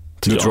annat.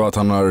 Du tror att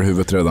han har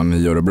huvudet redan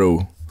i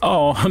Örebro?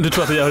 Ja, du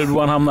tror att det är Örebro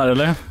han hamnar,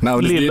 eller?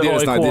 Nej, det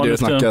är det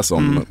snackas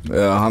om.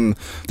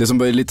 Det som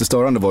var lite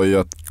störande var ju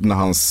att när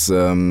hans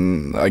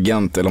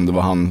agent, eller om det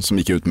var han som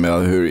gick ut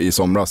med i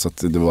somras,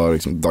 att det var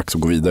liksom dags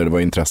att gå vidare. Det var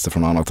intresse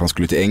från honom att han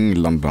skulle till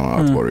England bland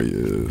annat, var det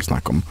ju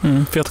snack om.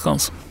 Fet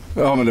chans.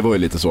 Ja, men det var ju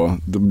lite så.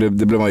 Det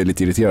blev man ju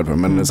lite irriterad för.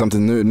 Men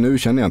samtidigt nu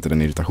känner jag inte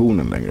den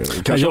irritationen längre.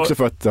 Kanske också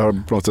för att det har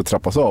på något sätt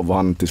trappats av och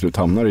han till slut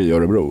hamnar i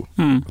Örebro.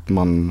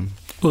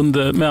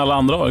 Att med alla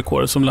andra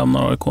AIK som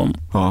lämnar AIK.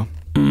 Ja.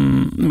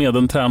 Med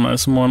en tränare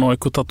som har en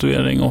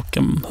AIK-tatuering och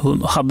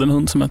hade en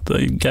hund som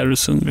hette Gary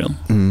Sundgren.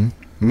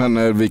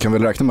 Men vi kan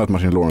väl räkna med att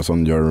Martin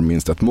Lorentzon gör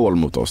minst ett mål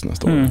mot oss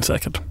nästa år.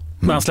 Säkert.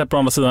 Men han släpper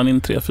andra sidan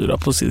in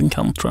 3-4 på sin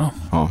kant, tror jag.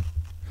 Ja.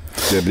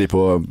 Det blir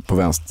på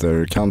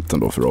vänsterkanten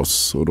då för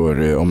oss. Och då är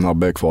det, om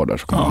Nabbe är kvar där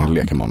så kan man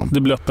leka med honom.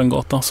 Det blir öppen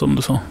gata som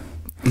du sa.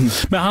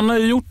 Men han har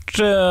ju gjort,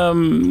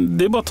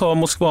 det är bara att ta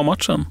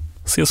Moskva-matchen.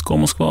 CSKA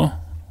Moskva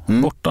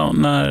borta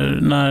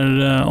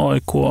när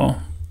AIK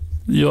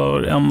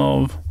gör en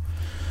av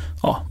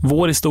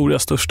vår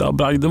historias största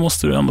bragd. Det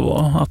måste det ändå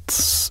vara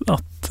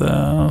att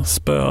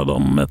spöa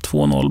dem med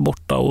 2-0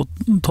 borta och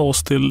ta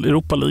oss till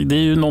Europa League. Det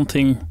är ju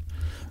någonting,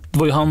 det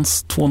var ju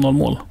hans 2-0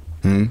 mål.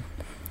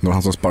 Det var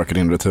han som sparkade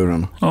in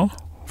returen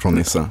från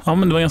Nisse. Ja,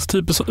 men det var ganska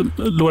typiskt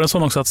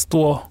Lorentzon också att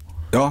stå.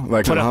 Ja,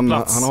 verkligen. Han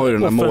har ju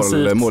den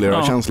där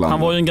målgörarkänslan. Han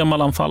var ju en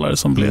gammal anfallare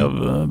som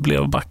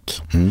blev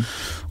back.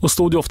 Och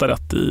stod ju ofta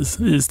rätt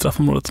i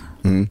straffområdet.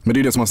 Men det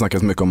är det som har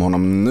snackats mycket om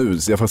honom nu, i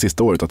alla fall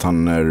sista året, att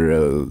han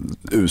är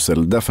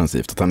usel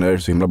defensivt. Att han är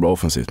så himla bra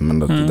offensivt,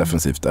 men att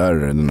defensivt är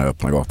den här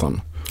öppna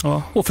gatan.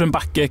 Ja, och för en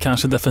back är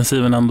kanske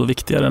defensiven ändå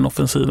viktigare än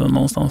offensiven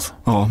någonstans.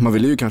 Ja, man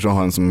vill ju kanske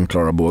ha en som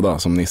klarar båda,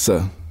 som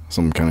Nisse.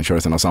 Som kan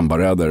köra sina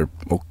sambaräder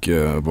och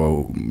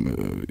vara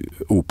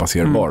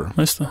opasserbar.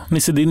 Just det,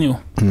 Nisse Dinho.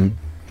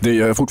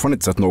 Jag har fortfarande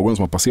inte sett någon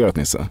som har passerat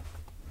Nisse.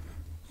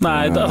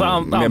 Nej,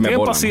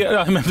 antingen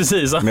passerat,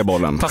 precis. Med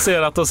bollen.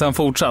 Passerat och sen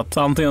fortsatt.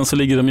 Antingen så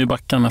ligger de ju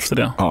backarna efter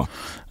det. Ja.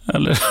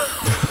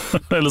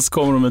 Eller så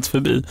kommer de inte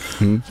förbi.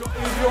 Robin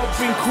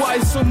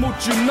Quaison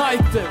mot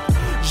United.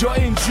 Jag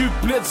är en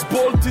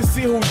djupledsboll till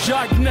CH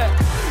Jagne.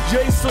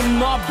 Jag är som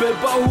Nabbe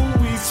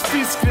Bahois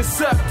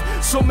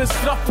fiskrecept. Som en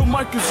straff på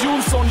Marcus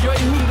Jonsson. Jag är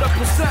 100%.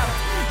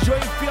 Jag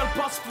är fel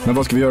pass. Men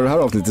vad ska vi göra det här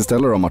avsnittet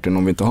istället då, Martin,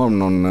 om vi inte har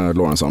någon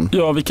Lorentzon?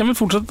 Ja, vi kan väl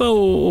fortsätta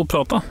och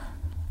prata.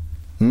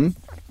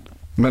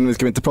 Men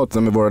ska vi inte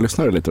prata med våra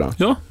lyssnare lite då?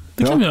 Ja,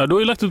 det kan vi göra. Du har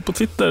ju lagt ut på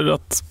Twitter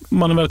att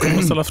man är välkommen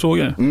att ställa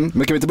frågor. Men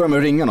kan vi inte börja med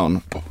att ringa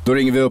någon? Då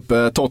ringer vi upp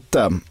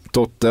Totte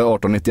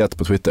 1891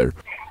 på Twitter.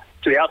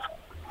 Tobias.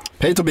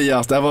 Hej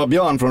Tobias, det här var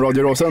Björn från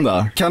Radio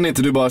Råsunda. Kan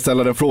inte du bara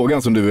ställa den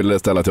frågan som du ville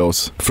ställa till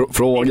oss?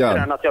 Fråga. Inte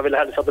den att jag ville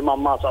hälsa till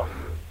mamma alltså.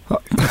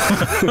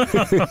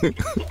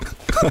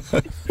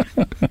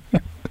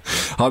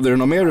 Hade du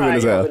något mer du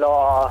ville säga? Jag vill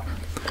ha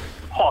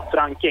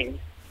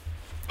hatranking.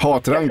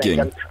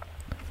 Hatranking?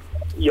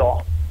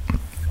 Ja.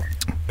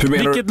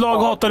 Vilket lag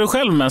hatar du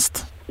själv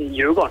mest?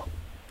 Djurgården.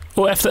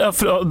 Och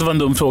det var en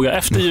dum fråga.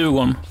 Efter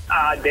Djurgården?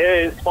 Det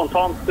är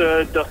spontant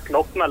dött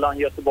lopp mellan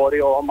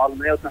Göteborg och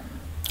Malmö.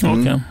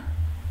 Okej.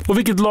 Och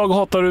vilket lag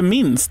hatar du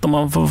minst, om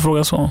man får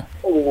fråga så?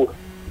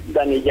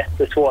 Den är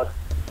jättesvår.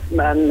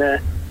 Men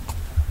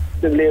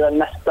det blir väl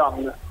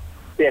nästan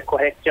BK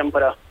Häcken på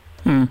det.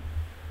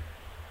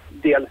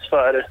 Dels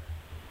för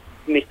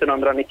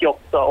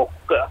 1998 och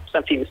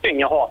sen finns det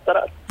inga hatar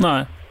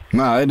där.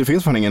 Nej, det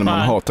finns fan ingen man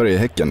hatar i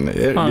Häcken.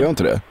 Gör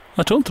inte det?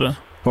 Jag tror inte det.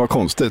 Vad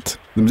konstigt.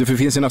 Det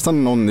finns ju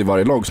nästan någon i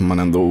varje lag som man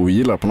ändå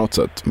ogillar på något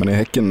sätt. Men i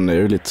Häcken är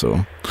det lite så.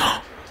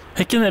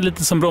 Häcken är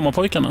lite som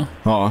Brommapojkarna.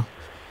 Ja.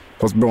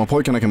 Fast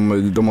Brommapojkarna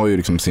de har ju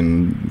liksom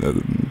sin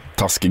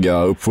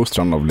taskiga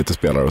uppfostran av lite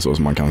spelare och så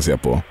som man kan se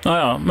på.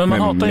 Ja, men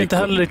man hatar inte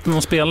heller riktigt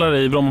någon spelare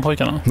i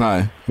Brommapojkarna.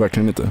 Nej,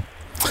 verkligen inte.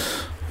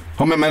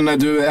 Ja, men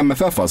du,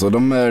 MFF alltså,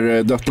 de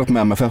är döttlat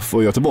med MFF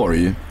och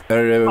Göteborg.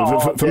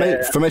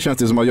 För mig känns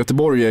det som att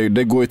Göteborg,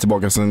 det går ju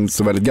tillbaka sen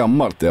så väldigt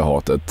gammalt det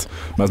hatet.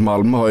 Men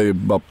Malmö har ju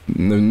bara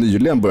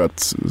nyligen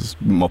börjat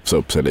mopsa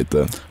upp sig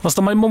lite. Fast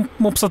de har ju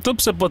mopsat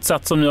upp sig på ett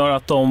sätt som gör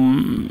att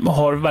de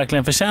har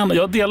verkligen förtjänat.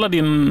 Jag delar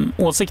din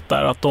åsikt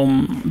där, att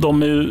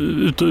de är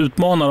ute och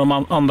utmanar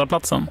om andra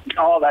platsen.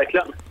 Ja,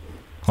 verkligen.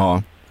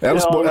 Ja.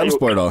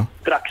 Elfsborg då?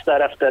 Strax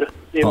därefter,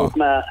 ihop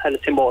med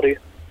Helsingborg.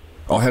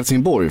 Ja,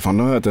 Helsingborg, fan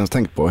det har jag inte ens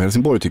tänkt på.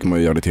 Helsingborg tycker man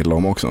ju gör det till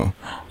om också.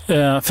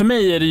 För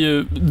mig är det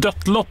ju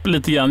dött lopp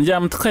lite grann.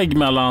 Jämnt skägg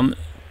mellan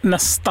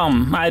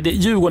nästan. Nej,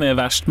 Djurgården är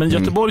värst. Men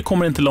Göteborg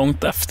kommer inte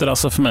långt efter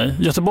alltså för mig.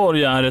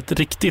 Göteborg är ett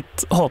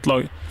riktigt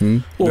hatlag.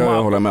 Det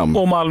håller jag med om.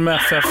 Och Malmö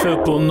FF är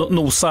uppe och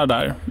nosar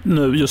där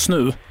just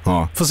nu.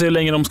 Ja. Får se hur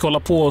länge de ska hålla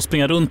på och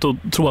springa runt och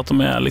tro att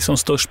de är liksom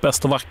störst,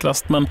 bäst och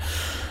vackrast. Men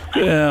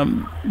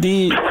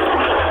det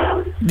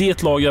är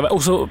ett lag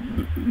och så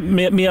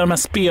med de här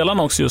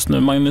spelarna också just nu.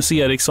 Magnus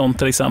Eriksson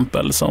till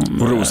exempel som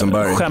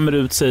skämmer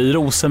ut sig.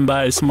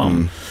 Rosenberg som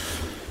man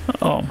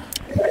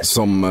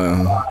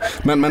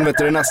Men vet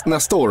du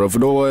nästa år då? För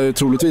då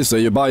troligtvis är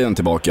ju Bayern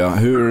tillbaka.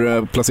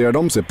 Hur placerar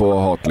de sig på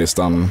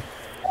hatlistan?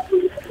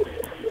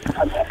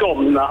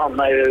 De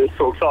hamnar ju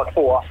såklart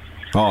på.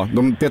 Ja,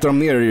 de petar de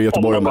ner i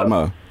Göteborg och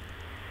Malmö.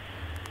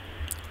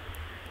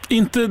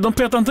 De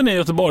petar inte ner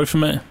Göteborg för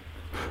mig.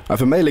 Ja,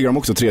 för mig ligger de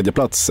också tredje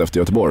plats efter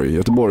Göteborg.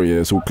 Göteborg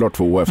är såklart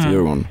 2 efter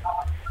Djurgården.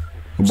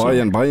 Och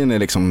Bayern är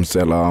liksom så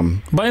jävla...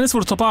 Bayern är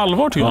svårt att ta på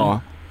allvar tycker jag.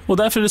 Och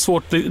därför är det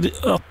svårt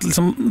att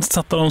liksom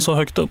sätta dem så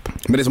högt upp.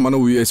 Men det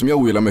som jag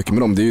ogillar mycket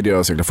med dem, det är ju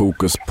deras jäkla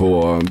fokus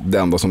på det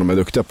enda som de är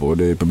duktiga på,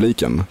 det är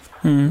publiken.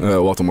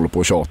 Och att de håller på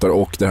och tjatar,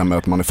 och det här med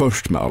att man är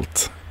först med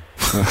allt.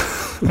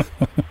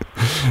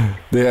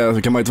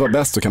 Kan man inte vara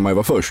bäst så kan man ju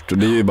vara först.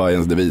 Det är ju bara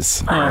ens devis.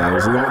 Så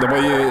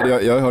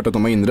jag har hört att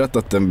de har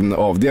inrättat en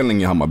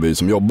avdelning i Hammarby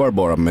som jobbar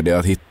bara med det,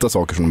 att hitta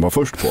saker som de var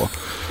först på.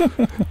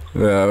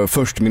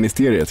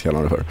 Förstministeriet kallar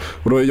de det för.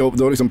 Och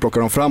då liksom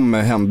plockar de fram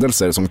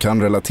händelser som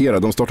kan relatera.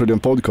 De startade en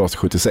podcast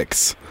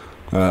 76.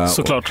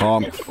 Såklart.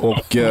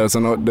 Och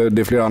sen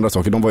det är flera andra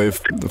saker. De var ju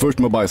först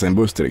med att bajsa i en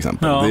buss till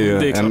exempel. Ja, det är ju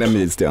det är en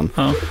milsten.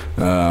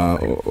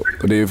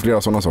 Och det är ju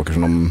flera sådana saker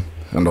som de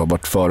ändå har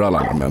varit före alla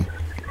andra med.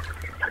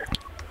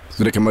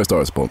 Så det kan man ju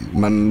störa sig på.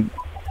 Men,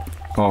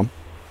 ja.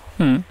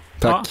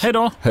 Tack. Ja, hej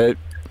då. Hej.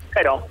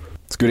 Hej då.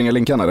 Ska du ringa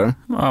Linkan eller?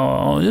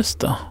 Ja, just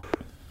det.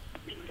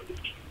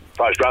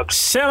 Persbrandt.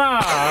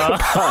 Tjena!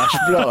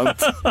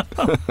 Persbrandt.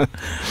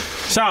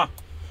 Tja!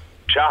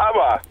 Tja,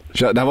 va?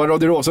 Det här var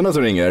Radio Råsunda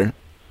som ringer.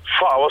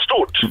 Fan, vad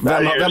stort.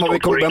 Vem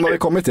har vi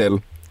kommit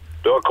till?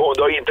 Du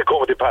har inte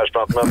kommit till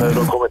Persbrandt, men du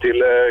har kommit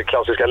till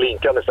klassiska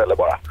Linkan istället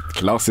bara.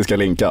 Klassiska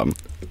Linkan.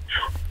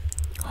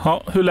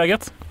 Ja, hur är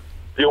läget?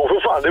 Jo, för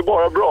fan, det är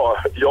bara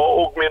bra. Jag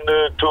och min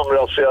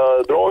tumrassiga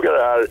dragare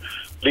här,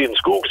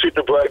 Lindskog,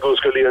 sitter på väg och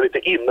ska lira lite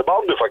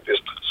innebandy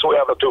faktiskt. Så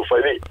jävla tuffa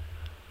är vi.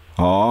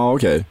 Ja,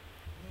 okej.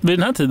 Vid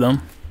den här tiden?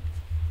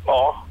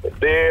 Ja,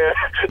 det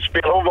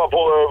spelar man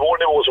på vår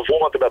nivå så får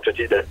man inte bättre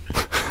tider.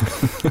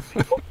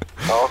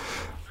 Ja.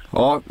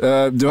 Ja,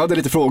 du hade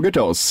lite frågor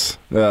till oss,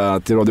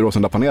 till Radio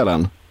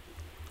Råsunda-panelen.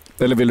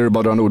 Eller ville du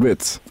bara dra en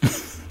ordvits?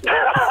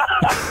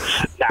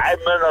 Nej,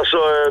 men alltså,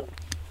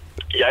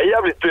 jag är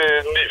jävligt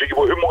nyfiken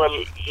på hur många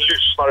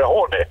lyssnare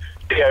har ni?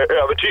 Jag är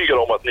övertygad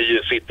om att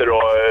ni sitter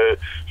och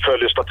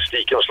följer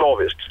statistiken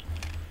slaviskt.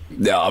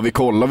 Ja, vi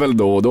kollar väl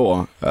då och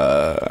då,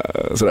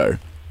 sådär.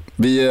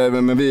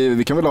 Men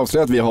vi kan väl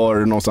avslöja att vi har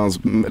någonstans,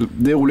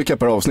 det är olika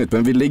per avsnitt,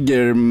 men vi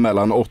ligger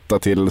mellan 8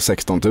 till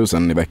 16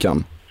 000 i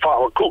veckan.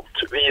 Fan vad coolt.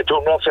 Vi i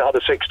Tumrasse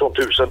hade 16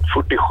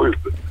 047.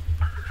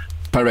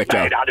 Per vecka?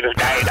 Nej, det hade vi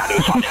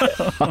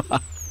fan.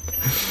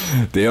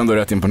 Det är ändå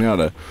rätt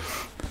imponerande.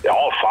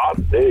 Ja, fan.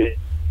 Nej,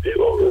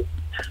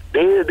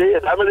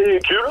 men det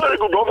är kul när det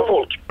går bra för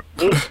folk.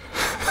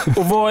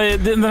 Och vad är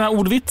den här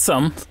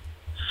ordvitsen?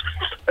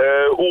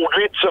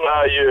 Ordvitsen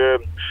är ju: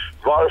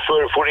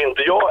 varför får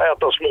inte jag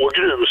äta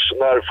smågrus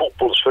när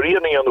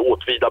fotbollsföreningen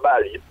åt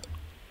Vidaberg?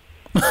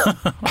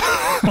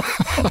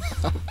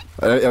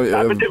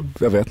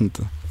 Jag vet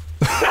inte.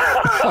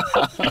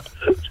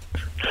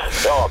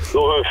 Ja,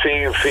 då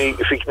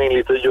fick ni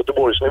lite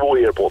Göteborgsnivå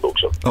i er podd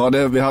också. Ja,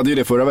 vi hade ju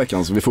det förra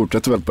veckan, så vi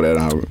fortsätter väl på det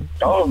här.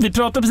 Ja. Vi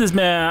pratade precis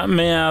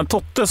med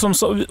Totte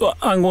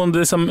angående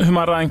liksom hur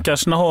man rankar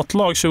sina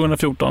hatlag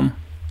 2014.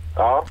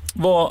 Ja.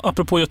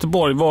 Apropå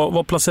Göteborg,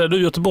 vad placerar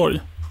du Göteborg?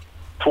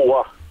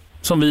 2.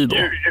 Som vi då?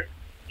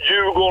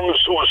 Djurgården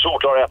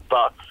solklar 1.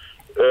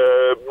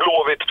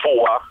 Blåvitt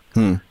 2.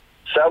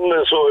 Sen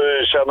så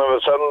känner vi,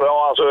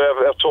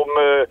 eftersom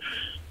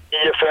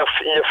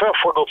IFF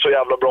har gått så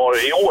jävla bra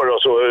i år,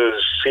 och så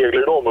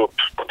seglar de upp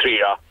på 3.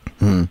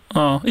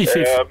 Ja,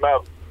 IFF.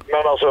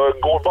 Men alltså,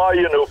 går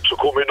Bayern upp så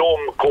kommer de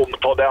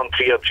ta den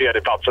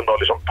tredje platsen då,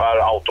 liksom per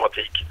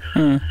automatik.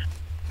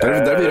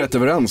 Där är vi rätt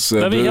överens,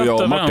 du och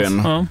jag och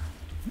Martin. Ja.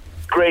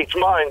 Great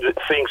mind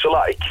thinks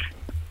alike.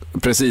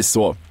 Precis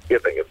så.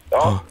 Helt enkelt.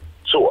 Ja,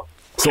 så.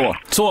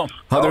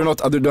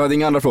 Hade du hade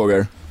inga andra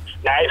frågor?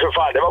 Nej, för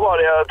fan, det var bara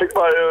det. Jag tänkte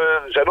bara,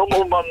 sen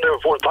om man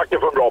får tacken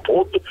för en bra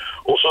podd,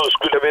 och så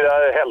skulle jag vilja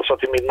hälsa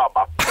till min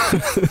mamma.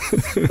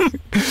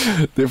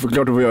 Det är för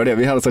klart att få göra det.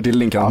 Vi hälsar till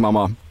Linkans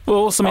mamma.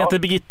 Och som heter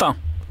Birgitta.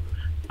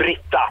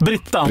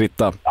 Britta.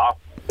 Ja,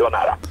 det var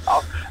nära.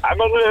 Ja. Nej,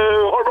 men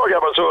ha det bra,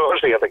 grabbar, så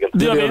hörs vi helt enkelt.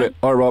 Det gör vi.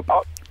 Ha det bra.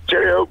 Ja,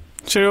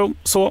 cheerio.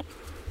 Så.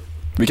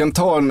 Vi kan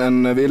ta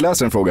vi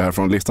läser en fråga här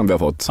från listan vi har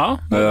fått. Ja,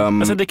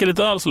 jag ska dricka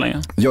lite öl så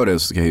länge. Gör det,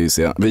 så ska jag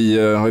se.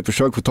 Vi har ju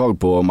försökt få tag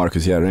på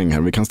Marcus Jerring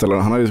här. Vi kan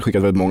han har ju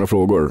skickat väldigt många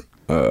frågor.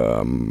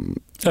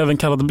 Även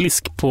kallad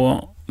Blisk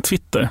på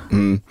Twitter.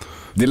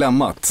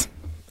 Dilemmat: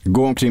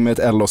 gå omkring med ett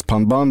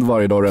Ellos-pannband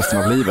varje dag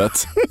resten av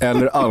livet,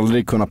 eller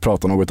aldrig kunna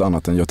prata något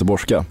annat än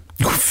göteborgska.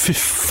 Fy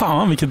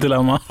fan, vilket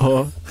dilemma.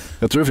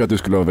 Jag tror för att du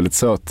skulle vara väldigt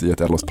söt i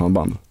ett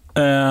Ellos-pannband.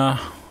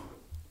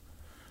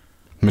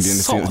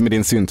 Med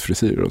din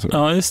syntfrisyr och så.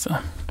 Ja, just det.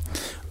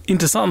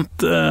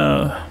 Intressant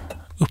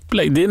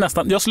upplägg. Det är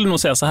nästan, jag skulle nog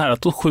säga så här,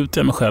 att då skjuter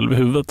jag mig själv i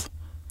huvudet.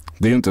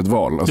 Det är ju inte ett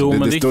val. Alltså, jo,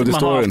 men det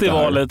man har alltid inte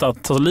valet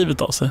att ta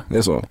livet av sig. Det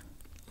är så.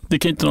 Det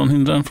kan inte någon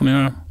hindra en från att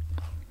göra.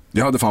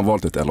 Jag hade fan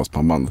valt ett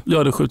Ellos-pannband. Jag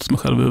hade skjutit mig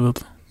själv i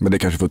huvudet. Men det är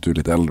kanske för att du är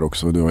lite äldre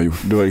också. Du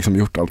har liksom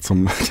gjort allt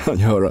som kan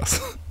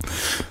göras.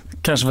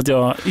 Kanske för att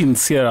jag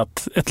inser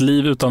att ett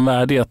liv utan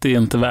värde, att det är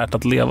inte värt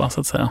att leva,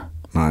 så att säga.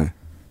 Nej.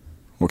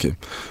 Okej.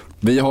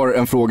 Vi har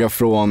en fråga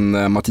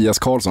från Mattias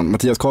Karlsson.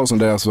 Mattias Karlsson,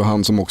 det är alltså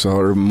han som också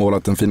har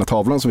målat den fina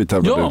tavlan som vi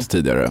tävlade ut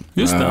tidigare.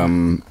 Just det.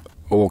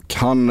 Och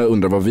han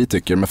undrar vad vi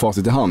tycker. Med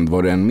facit i hand,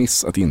 var det en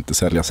miss att inte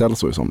sälja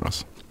Celso i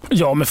somras?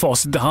 Ja, med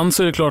facit i hand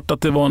så är det klart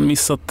att det var en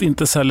miss att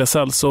inte sälja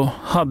Celso.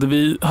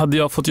 Hade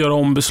jag fått göra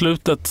om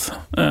beslutet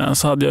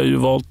så hade jag ju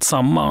valt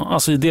samma.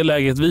 Alltså i det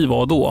läget vi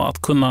var då,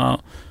 att kunna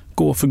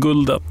gå för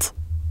guldet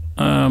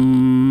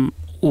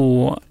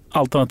och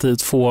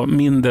alternativt få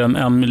mindre än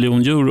 1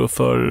 miljon euro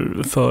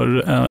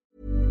för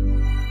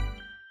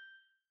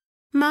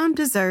Mom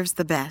deserves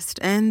the best,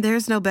 and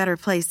there's no better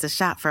place to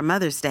shop for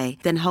Mother's Day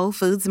than Whole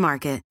Foods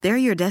Market. They're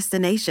your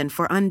destination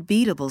for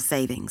unbeatable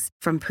savings,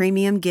 from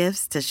premium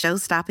gifts to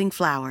show-stopping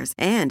flowers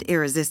and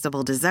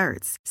irresistible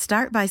desserts.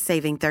 Start by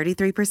saving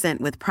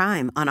 33% with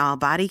Prime on all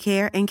body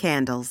care and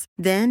candles.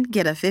 Then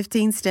get a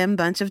 15-stem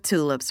bunch of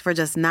tulips for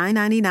just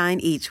 $9.99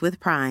 each with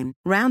Prime.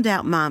 Round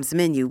out Mom's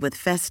menu with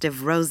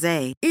festive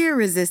rosé,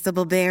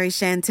 irresistible berry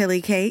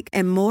chantilly cake,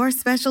 and more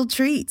special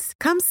treats.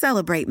 Come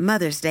celebrate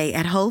Mother's Day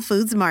at Whole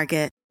Foods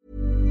Market.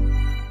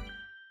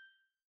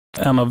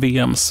 En av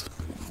VMs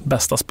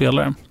bästa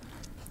spelare.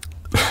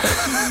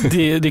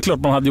 Det är klart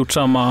man hade gjort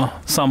samma.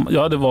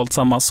 Jag hade valt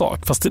samma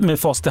sak. Fast med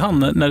fast i hand,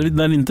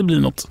 när det inte blir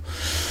något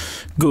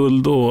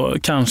guld,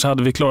 och kanske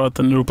hade vi klarat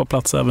en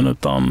Europaplats även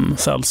utan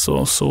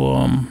Celso.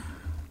 Så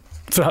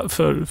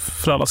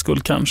för alla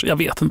skull kanske. Jag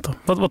vet inte.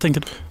 Vad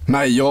tänker du?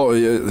 Nej,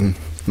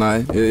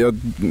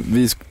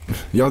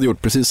 jag hade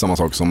gjort precis samma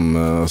sak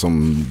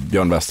som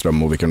Björn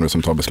Westström och vilka nu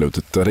som tar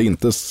beslutet. Jag hade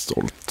inte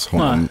sålt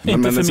honom. Nej,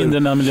 inte för mindre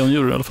än 1 miljon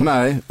euro i alla fall.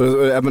 Nej,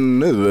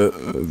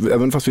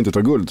 även fast vi inte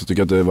tar guld så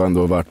tycker jag att det var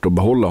ändå värt att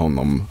behålla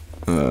honom.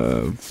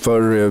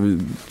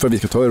 För vi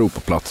ska ta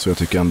Europaplats, så jag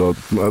tycker ändå,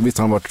 visst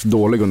han har varit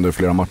dålig under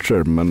flera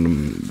matcher,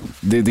 men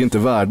det är inte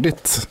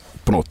värdigt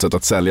på något sätt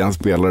att sälja en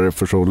spelare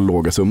för så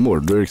låga summor.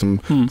 Det är liksom,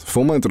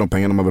 får man inte de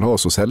pengarna man vill ha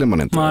så säljer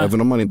man inte. Nej,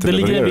 även om man inte det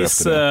ligger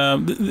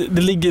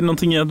det ligger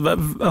någonting i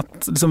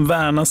att liksom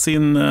värna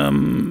sin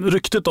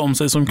ryktet om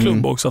sig som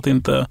klubb också, att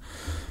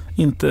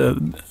inte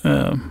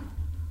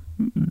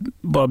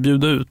bara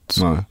bjuda ut.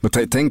 Nej. Men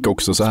tänk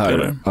också så här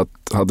spelare.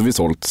 Att hade vi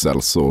sålt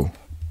Celso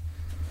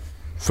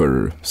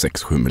för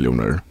 6-7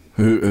 miljoner,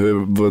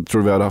 vad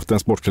tror du vi hade haft den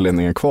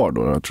sportledningen kvar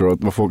då? Jag tror att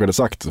vad folk hade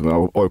sagt,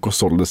 AIK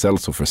sålde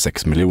Celso för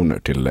 6 miljoner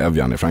till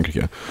Evian i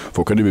Frankrike.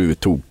 Folk hade blivit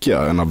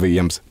tokiga. En av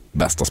VMs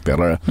bästa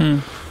spelare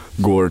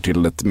går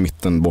till ett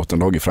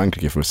mittenbottenlag i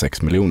Frankrike för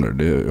 6 miljoner.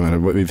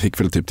 Vi fick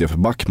väl typ det för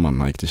Backman när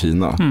han gick till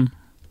Kina.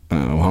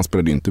 Och han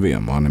spelade inte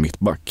VM och han är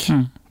mittback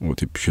och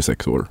typ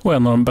 26 år. Och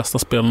en av de bästa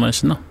spelarna i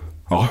Kina.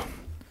 Ja,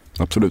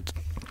 absolut.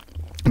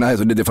 Nej,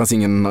 så det fanns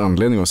ingen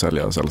anledning att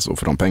sälja Celso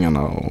för de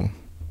pengarna, och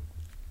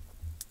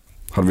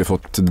hade vi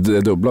fått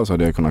det dubbla så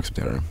hade jag kunnat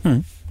acceptera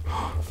det.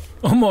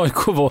 Om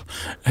AIK var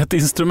ett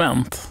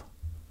instrument,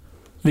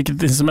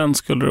 vilket instrument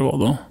skulle det vara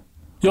då?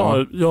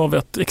 Jag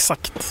vet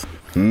exakt.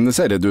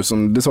 Säg det,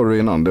 det sa du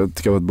innan, det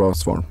tycker jag var ett bra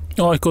svar.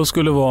 AIK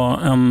skulle vara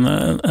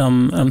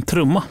en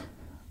trumma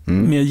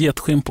med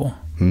getskinn på.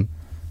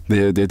 Det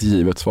är ett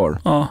givet svar.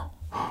 Ja,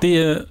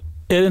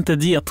 är det inte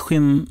ett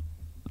getskinn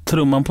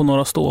trumman på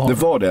några stå har? Det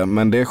var det,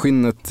 men det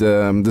skinnet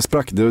det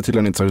sprack, det var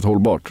tydligen inte särskilt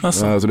hållbart.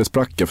 Så det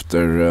sprack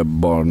efter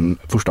bara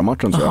första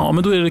matchen. Ja,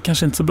 men då är det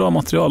kanske inte så bra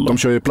material då. De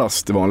kör ju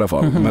plast i vanliga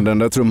fall, men den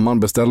där trumman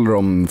beställde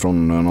de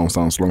från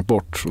någonstans långt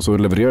bort, och så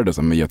levererade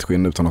det med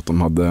getskinn utan att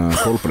de hade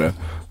koll på det.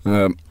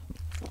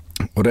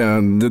 Och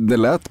det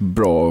lät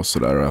bra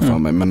sådär för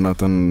mig, men att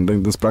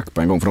den sprack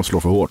på en gång för de slår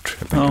för hårt.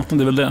 Ja,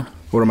 det är väl det.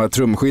 Och de här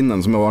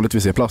trumskinnen som är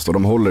vanligtvis är plast, och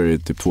de håller i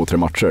typ 2-3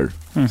 matcher.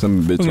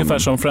 Sen byts ungefär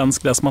som Friends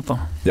gräsmatta.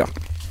 Ja.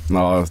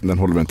 Den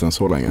håller väl inte ens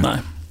så länge. Nej.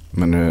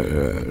 Men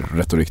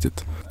rätt och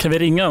riktigt. Kan vi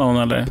ringa någon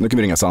eller? Nu kan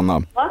vi ringa Sanna.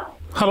 Va?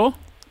 Hallå?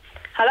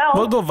 Hallå?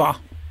 Vadå va?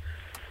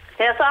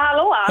 Jag sa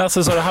hallå.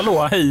 Alltså sa du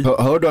hallå, hej.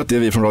 Hör du att det är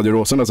vi från Radio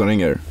Råsunda som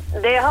ringer?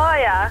 Det hör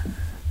jag.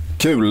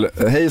 Kul.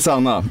 Hej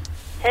Sanna.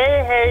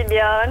 Hej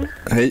Björn.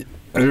 Hej.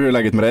 Hur är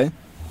läget med dig?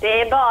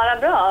 Det är bara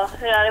bra.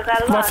 Hur är det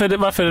själva? Varför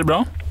är det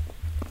bra?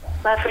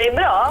 Varför är det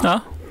bra? Ja.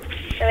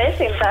 Jag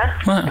vet inte.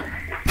 Nej.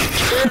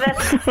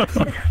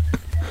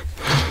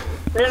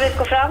 Livet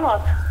går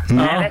framåt.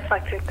 Ja. Jag vet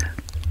faktiskt inte.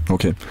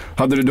 Okej.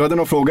 Du hade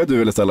någon fråga du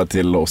ville ställa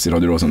till oss i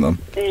Radio Råsunda?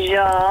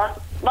 Ja.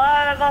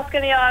 Vad ska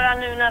ni göra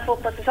nu när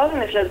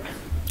fotbollssäsongen är slut?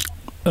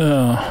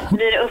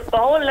 Blir det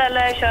uppehåll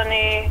eller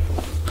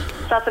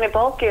satsar ni på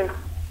hockeyn?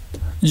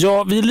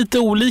 Ja, vi är lite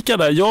olika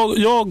där.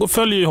 Jag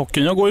följer ju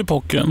hockeyn, jag går ju på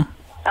hockeyn.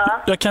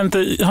 Ja. Jag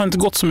har inte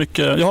gått så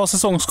mycket. Jag har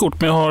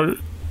säsongskort, men jag har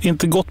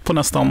inte gått på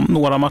nästan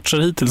några matcher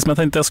hittills. Men jag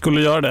tänkte jag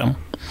skulle göra det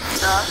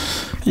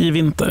i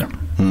vinter.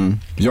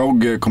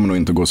 Jag kommer nog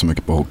inte gå så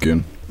mycket på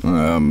hockeyn.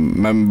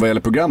 Men vad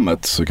gäller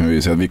programmet så kan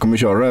vi säga att vi kommer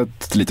köra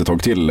ett litet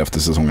tag till efter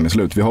säsongen är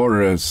slut. Vi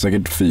har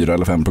säkert 4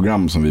 eller 5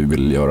 program som vi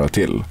vill göra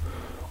till.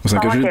 Och sen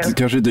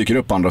kanske det dyker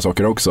upp andra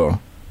saker också.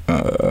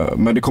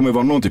 Men det kommer ju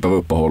vara någon typ av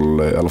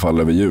uppehåll i alla fall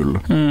över jul.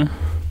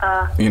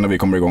 Innan vi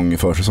kommer igång i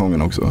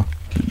försäsongen också.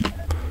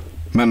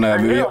 Men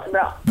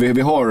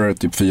vi har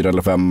typ 4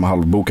 eller 5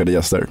 halvbokade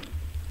gäster.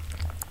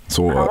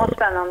 Så vad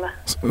spännande.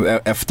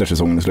 Efter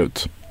säsongen är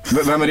slut.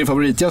 Vem är din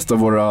favoritgäst av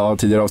våra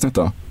tidigare avsnitt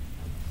då?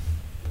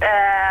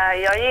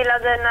 Jag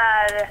gillade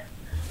när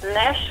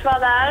Nesh var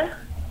där.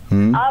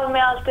 Almi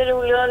är alltid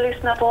rolig att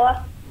lyssna på.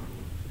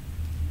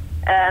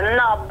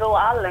 Nabbe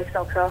och Alex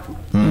också.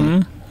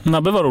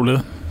 Nabbe var rolig.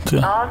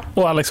 Ja.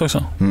 Och Alex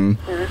också.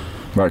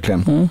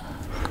 Verkligen.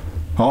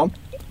 Ja,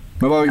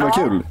 men vad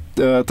kul.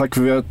 Tack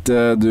för att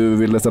du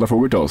ville ställa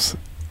frågor till oss.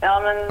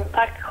 Ja, men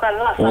tack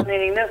själva för att ni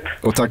ringde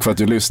upp. Och tack för att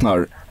du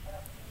lyssnar.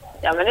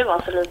 Ja, men det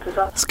var så lite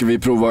så. Ska vi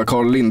prova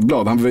Carl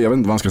Lindblad? Jag vet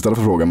inte vad han ska ställa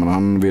för fråga, men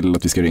han vill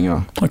att vi ska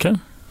ringa. Okej,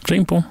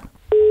 ring på.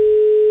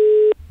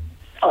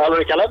 Hallå,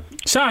 Kalle.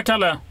 Tja,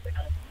 Kalle.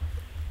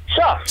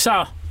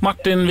 Tja.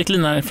 Martin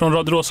Wiklin här från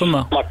Radio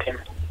Råsunda. Martin.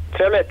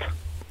 Trevligt.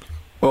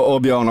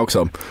 Och Björn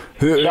också.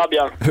 Tja,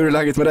 Björn. Hur är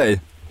läget med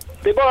dig?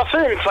 Det är bara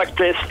fint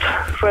faktiskt,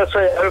 får jag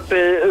säga, här uppe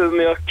i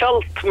Umeå.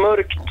 Kallt,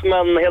 mörkt,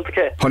 men helt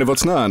okej. Har ni fått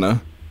snö ännu?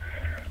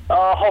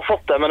 Ja, har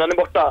fått det, men den är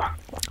borta.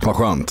 Vad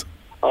skönt.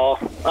 Ja.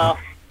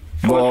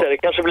 Får väl se. Det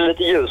kanske blir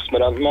lite ljus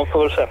med den, man får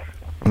väl se.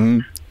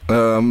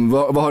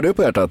 Vad har du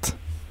på hjärtat?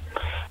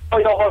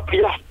 Vad jag har på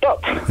hjärtat?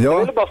 Ja. Jag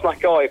ville bara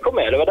snacka AIK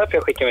med, det var därför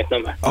jag skickade mitt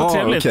nummer.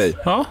 Trevligt. Okej.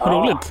 Ja,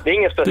 roligt. Det är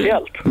inget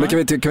speciellt. Men kan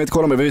vi inte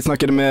kolla med, vi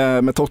snackade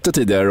med Totte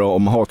tidigare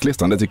om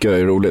hatlistan, det tycker jag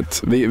är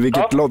roligt.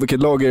 Vilket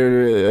lag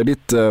är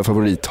ditt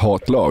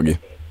favorithatlag?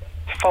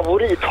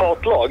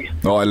 Favorithatlag?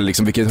 Ja, eller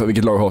liksom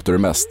vilket lag hatar du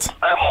mest?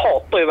 Jag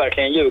hatar ju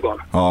verkligen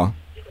Djurgården. Ja.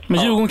 Men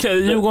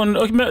Djurgården,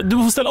 du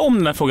får ställa om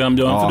den här frågan,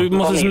 Björn. Ja. För du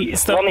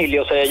måste Vanilj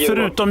och säga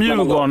Djurgården. Förutom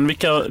Djurgården,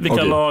 vilka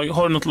Okej. lag,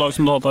 har du något lag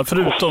som du hatar?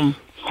 Förutom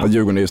Ja,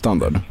 Djurgården är ju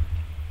standard.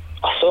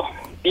 Alltså,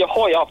 jag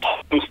har ju haft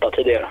Halmstad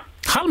tidigare.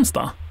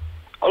 Halmstad?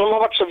 Ja, de har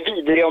varit så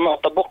vidriga att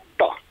möta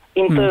borta.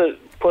 Inte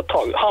på ett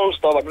tag.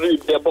 Halmstad har varit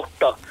vidriga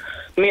borta.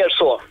 Mer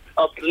så.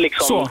 Att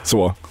liksom...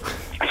 Så.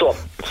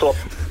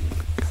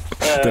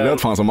 Det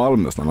lät fan som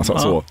Malm nästan, man sa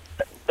så.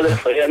 Det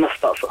är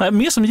nästan alltså. Nej,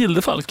 mer som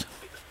Gildefalk.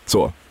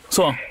 Så.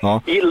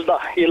 Ja.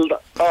 Gilda.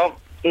 Ja,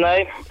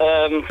 nej.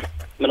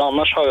 Men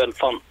annars har jag väl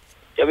fan...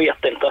 Jag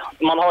vet inte.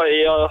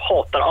 Jag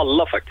hatar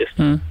alla faktiskt.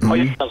 Jag har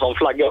ju en sån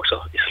flagga också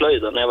i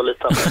slöjden när jag var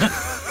liten.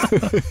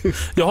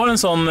 Jag har en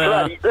sån...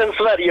 En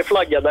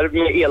Sverigeflagga där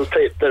med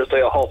eltejp där det står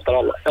jag hatar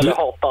alla. Eller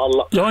hata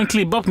alla. Jag har en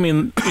klibba på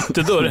min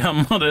ytterdörr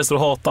hemma där det står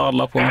hata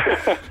alla på.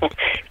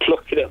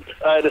 Klockrent.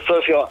 Nej, det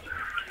står för jag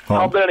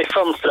hade den i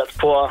fönstret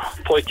på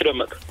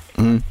pojkrummet.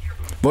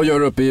 Vad gör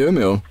du uppe i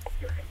Umeå?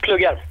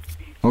 Pluggar.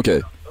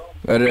 Okej.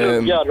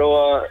 Pluggar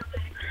och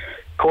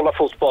kolla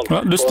fotboll.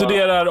 Ja, du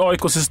studerar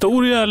AIKs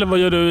historia eller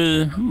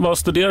vad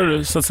studerar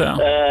du så att säga?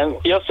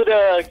 Jag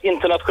studerar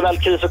internationell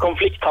kris- och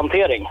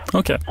konflikthantering.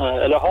 Okej.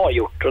 Eller har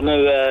gjort. Och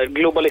nu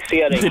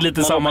globalisering. Det är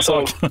lite samma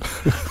också, sak.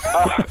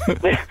 Ja,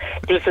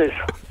 precis.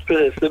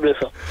 Det blir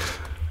så.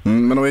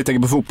 Men om vi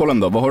tänker på fotbollen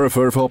då, vad har du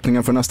för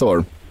förhoppningar för nästa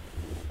år?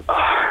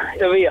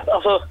 Jag vet,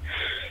 alltså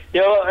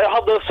jag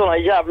hade såna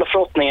jävla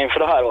förhoppningar inför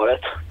det här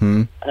året.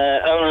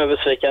 Även om jag är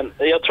besviken.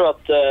 Jag tror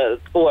att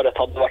året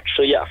hade varit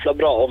så jävla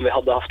bra om vi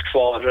hade haft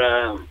kvar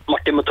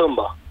Martin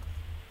Mutumba.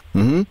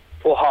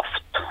 Och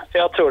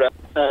jag tror det.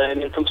 Det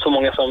är inte så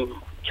många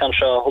som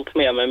kanske har hållit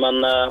med mig,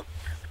 men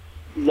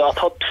att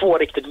ha 2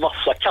 riktigt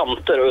vassa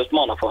kanter att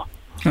utmana på.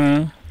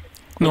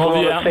 Nu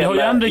har vi har ju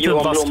en riktigt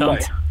vass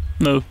kant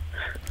nu.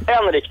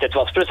 En riktigt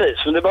vass,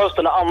 precis. Men det behövs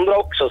den andra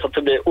också så att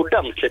det blir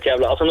ordentligt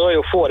jävla... Alltså nu har ju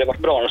Ofori varit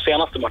bra de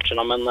senaste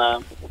matcherna,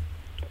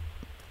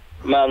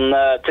 men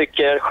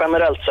tycker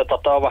generellt sett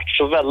att det har varit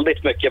så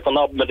väldigt mycket på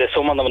Nabbe. Det är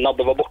så man när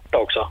Nabbe var borta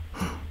också.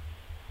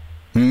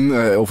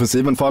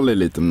 Offensiven faller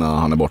lite när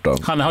han är borta.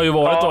 Han har ju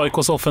varit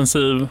AIKs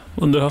offensiv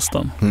under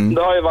hösten.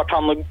 Det har ju varit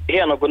han och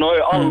Henok, och nu har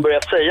ju Alm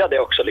börjat säga det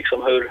också,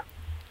 liksom,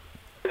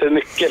 hur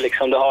mycket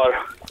liksom det har...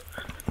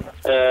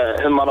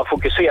 hur man har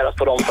fokuserat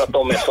på dem för att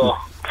de är så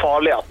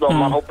farliga.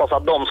 Man hoppas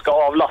att de ska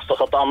avlastas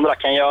så att andra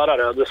kan göra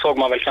det. Det såg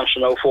man väl kanske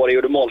när Ofori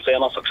gjorde mål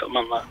senast också.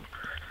 Men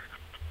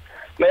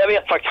jag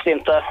vet faktiskt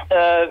inte.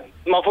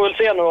 Man får väl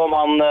se nu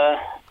om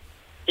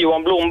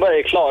Johan Blomberg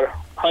är klar.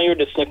 Han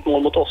gjorde ett snyggt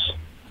mål mot oss.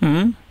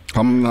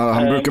 Han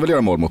brukar väl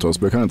göra mål mot oss,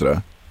 brukar han inte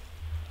det?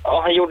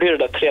 Ja, han gjorde ju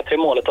det där 3-3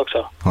 målet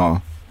också.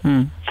 Ja.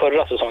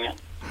 Förra säsongen.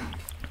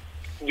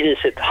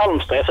 Grisigt.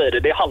 Halmstad, jag säger det.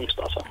 Det är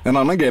Halmstad alltså. En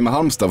annan grej med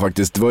Halmstad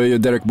faktiskt, det var ju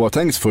Derek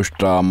Boatengs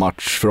första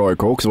match för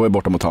AIK också, var ju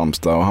borta mot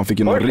Halmstad. Och han fick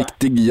en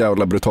riktig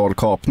jävla brutal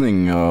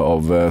kapning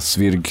av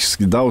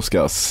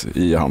Svirgsdauskas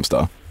i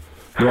Halmstad.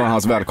 Det var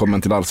hans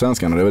välkommen till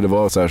Allsvenskan och det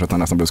var så att han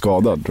nästan blev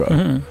skadad, tror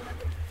jag.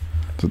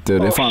 Så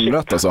det är fan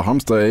rätt alltså.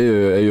 Halmstad är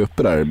ju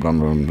uppe där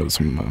bland de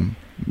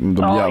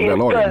jävla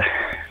lagen.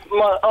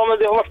 Ja, men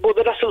det har varit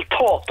både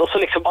resultat och så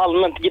liksom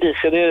allmänt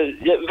grisigt. Det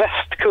är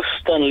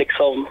västkusten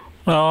liksom.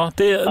 Ja,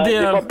 det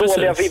var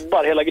dåliga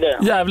vibbar hela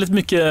grejen. Jävligt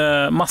mycket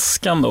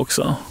maskande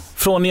också.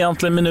 Från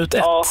egentligen minut 1.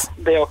 Ja,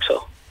 det också.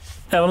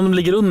 Även om de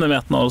ligger under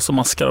med 1-0 så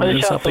maskar de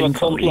ju så här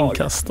på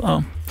inkast.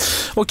 Ja.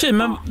 Okej,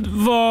 men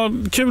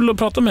vad kul att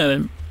prata med dig.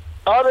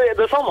 Ja,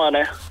 det är samma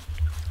hörni.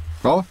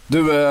 Ja,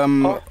 du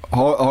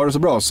har det så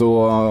bra,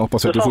 så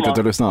hoppas jag att du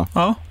fortsätter att lyssna.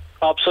 Ja.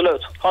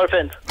 Absolut, ha det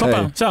fint.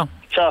 Toppen, tja.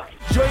 Tja.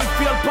 Jag är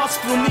fel pass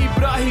från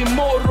Ibrahim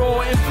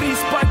Moro, en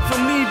frispark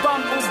från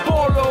Ivan och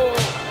Boro.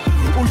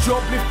 Och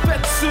jag blir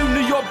fett sur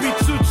när jag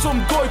byts ut som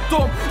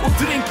Goitom och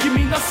dränker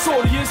mina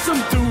sorger som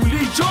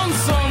Dooley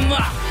Johnson.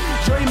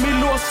 Jag är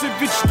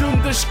Milosevic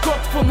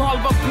dunderskott från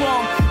halva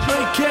plan. Jag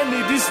är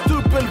Kennedys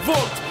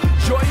dubbelvolt.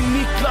 Jag är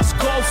Niklas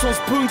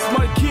Karlssons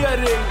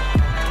punktmarkering.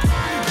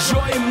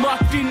 Jag är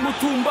Martin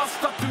Mutumbas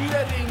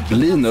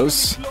tatuering.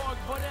 Linus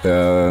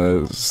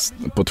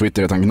på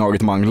Twitter heter han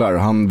Gnaget Manglar.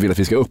 Han vill att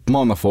vi ska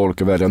uppmana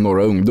folk att välja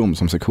Norra Ungdom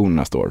som sektion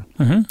nästa år.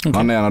 Okay.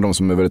 Han är en av de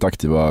som är väldigt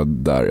aktiva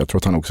där. Jag tror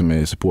att han också är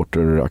med i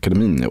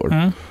supporterakademin i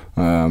år.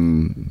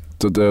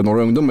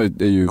 Norra Ungdom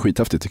är ju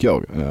skithäftigt tycker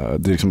jag.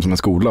 Det är liksom som en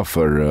skola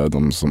för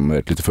de som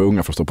är lite för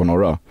unga för att stå på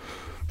Norra.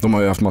 De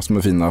har ju haft massor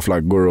med fina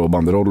flaggor och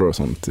banderoller och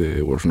sånt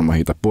i år som de har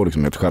hittat på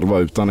liksom helt själva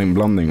utan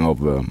inblandning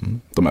av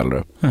de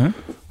äldre.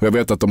 Och jag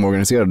vet att de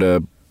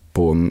organiserade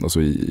på,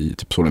 alltså i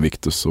typ Solen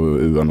Victus och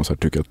UN och så här,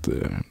 tycker att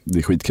det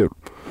är skitkul.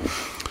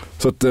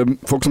 Så att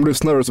folk som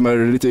lyssnar och som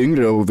är lite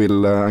yngre och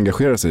vill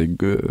engagera sig,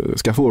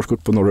 skaffa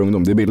årskort på Norra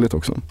Ungdom. Det är billigt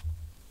också.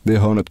 Det är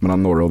hörnet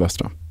mellan norra och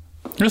västra.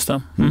 Just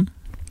det.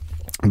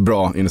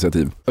 Bra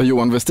initiativ.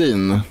 Johan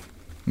Westin,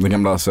 den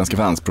gamla Svenska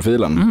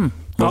fans-profilen.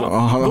 Ja,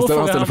 han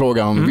ställer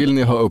frågan, vill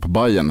ni ha upp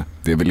Bayern?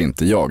 Det vill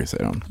inte jag,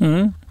 säger han.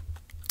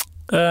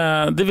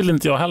 Det vill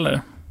inte jag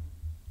heller.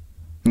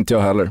 Inte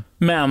jag heller.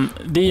 Men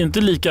det är ju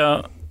inte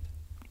lika...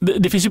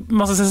 Det finns ju,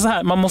 man ska säga så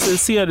här, man måste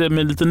se det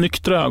med lite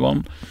nyktra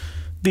ögon.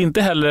 Det är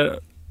inte heller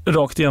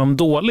rakt igenom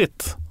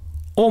dåligt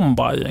om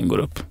Bayern går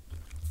upp.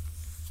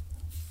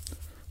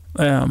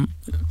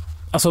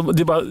 Alltså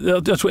det är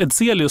bara, jag tror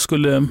Edselius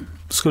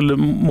skulle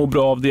må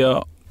bra av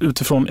det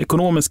utifrån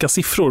ekonomiska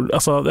siffror.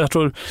 Alltså jag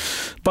tror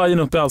Bayern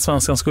upp i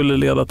Allsvenskan skulle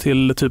leda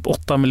till typ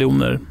 8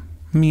 miljoner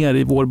mer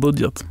i vår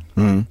budget.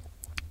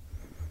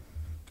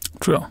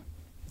 Tror jag.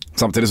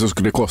 Samtidigt så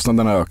skulle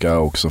kostnaderna öka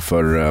också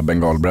för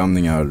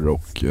bengalbränningar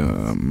och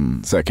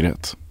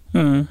säkerhet.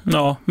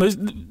 Ja,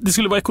 men det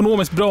skulle vara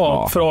ekonomiskt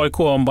bra för AIK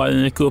om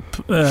Bayern gick upp.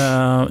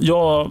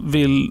 Jag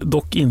vill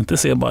dock inte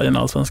se Bayern i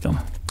Allsvenskan.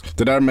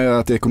 Det där med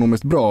att det är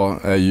ekonomiskt bra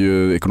är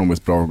ju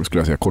ekonomiskt bra, skulle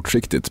jag säga,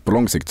 kortsiktigt. På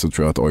lång sikt så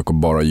tror jag att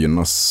AIK bara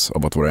gynnas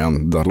av att vara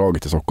enda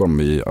laget i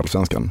Stockholm i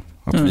Allsvenskan.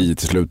 Att vi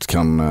till slut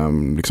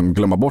kan liksom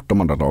glömma bort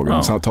de andra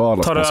lagen. Ja. Ta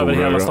alla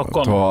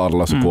sponsorer, ta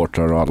alla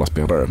supportrar och alla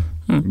spelare.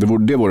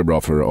 Det vore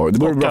bra för AIK. Det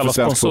vore bra för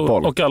svensk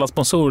fotboll. Och alla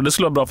sponsorer. Det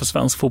skulle vara bra för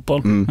svensk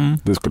fotboll.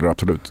 Det skulle det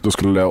absolut. Då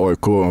skulle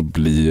AIK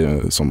bli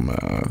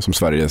som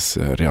Sveriges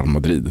Real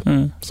Madrid.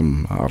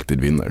 Som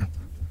alltid vinner.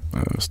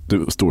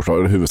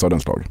 Storstad,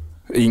 huvudstadens lag.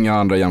 Inga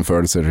andra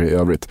jämförelser i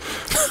övrigt.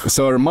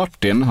 Sir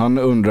Martin, han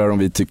undrar om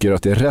vi tycker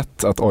att det är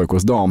rätt att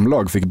AIKs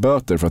damlag fick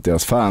böter för att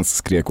deras fans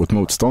skrek åt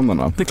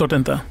motståndarna. Det är klart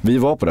inte. Vi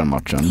var på den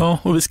matchen. Ja,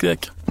 och vi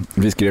skrek.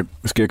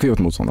 Skrek vi åt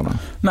motståndarna?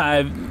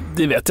 Nej,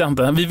 det vet jag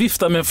inte. Vi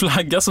viftade med en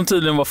flagga som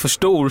tydligen var för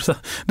stor. Så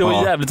det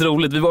var jävligt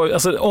roligt.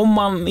 Alltså, om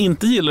man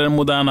inte gillar den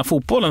moderna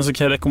fotbollen så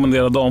kan jag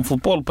rekommendera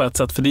damfotboll på ett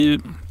sätt. För det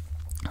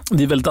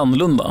är väldigt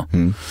annorlunda.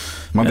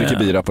 Man dricker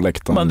bira på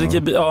läktaren.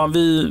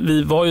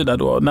 Vi var ju där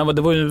då.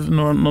 Det var ju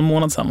någon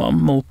månad sedan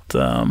mot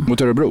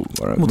Örebro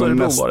var det. Mot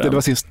Örebro var det. Det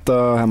var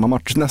sista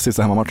hemmamatch, näst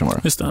sista hemmamatchen var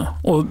det. Just det.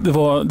 Och det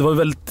var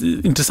väldigt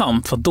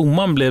intressant för att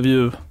domaren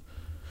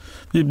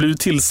vi blev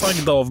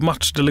tillsagda av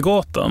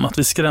matchdelegaten att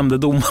vi skrämde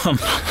domaren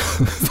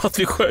för att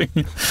vi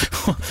sjöng.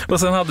 Och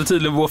sen hade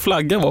tydligen vår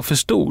flagga var för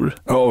stor.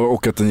 Ja,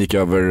 och att den gick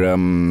över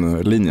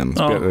linjen,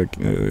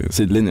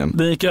 sidlinjen.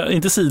 Den gick,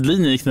 inte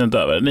sidlinjen gick den inte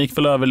över. Den gick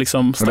väl över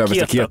liksom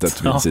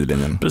staketet vid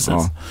sidlinjen. Precis.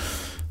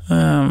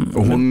 Ja.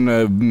 Och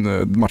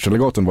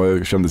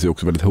matchdelegaten kände sig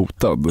också väldigt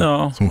hotad.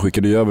 Ja. Så hon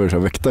skickade ju över så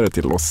här väktare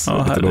till oss.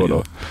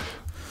 Då.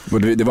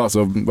 Det var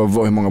alltså,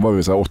 hur många var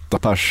vi? Så 8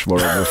 pers,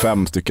 var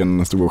 5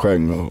 stycken stod och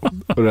sjöng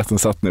och resten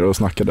satt ner och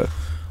snackade.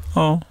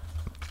 Ja.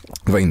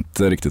 Det var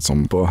inte riktigt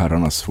som på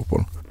herrarnas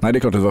fotboll. Nej, det är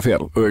klart att det var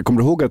fel.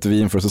 Kommer du ihåg att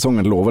vi inför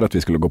säsongen lovade att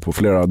vi skulle gå på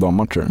flera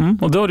dammatcher?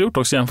 Och det har du gjort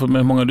också jämfört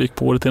med hur många du gick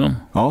på året innan.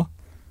 Ja.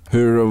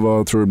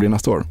 Vad tror du blir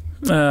nästa år?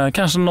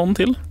 Kanske någon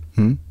till.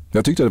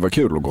 Jag tyckte det var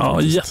kul att gå. Ja,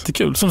 faktiskt.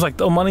 Jättekul. Som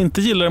sagt, om man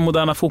inte gillar den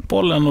moderna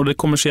fotbollen och det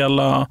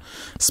kommersiella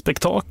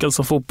spektakel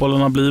som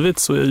fotbollen har blivit,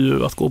 så är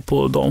ju att gå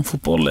på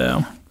damfotboll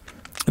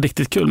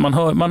riktigt kul.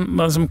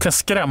 Man som kan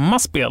skrämma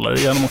spelare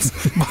genom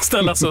att bara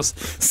ställa sig och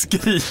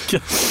skrika.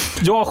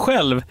 Jag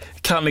själv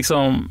kan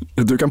liksom...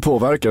 Du kan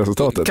påverka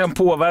resultatet. Kan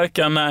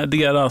påverka när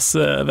deras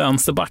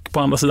vänsterback på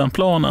andra sidan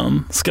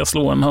planen ska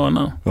slå en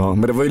hörna. Ja,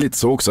 men det var ju lite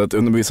så också att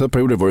under vissa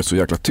perioder var det så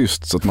jäkla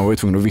tyst så att man var ju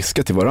tvungen att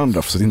viska till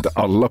varandra så att inte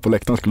alla på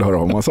läktaren skulle höra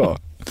vad man sa.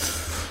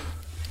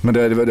 Men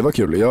det var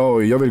kul.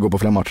 Jag vill gå på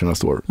fler matcher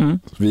nästa år.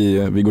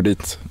 Vi går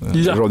dit.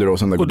 Radio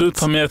Råsunda går och du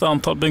tar med ett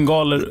antal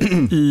bengaler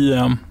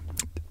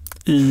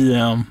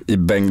i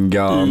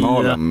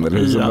benganalen eller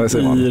hur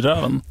säger man? I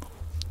röven.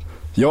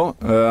 Ja,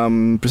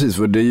 precis,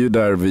 för det är ju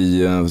där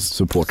vi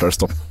supportrar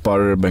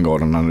stoppar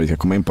bengalerna när vi ska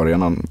komma in på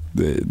arenan.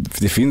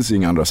 Det finns ju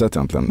inga andra sätt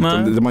egentligen.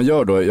 Det man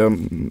gör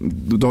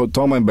då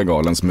tar man en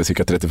bengalen som är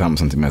cirka 35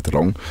 cm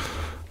lång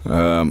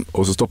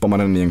och så stoppar man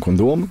den i en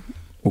kondom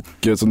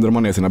och så drar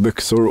man ner sina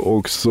byxor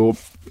och så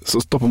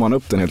så stoppar man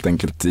upp den helt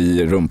enkelt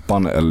i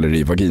rumpan eller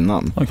i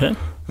vaginan. Okej.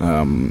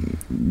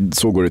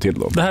 Så går det till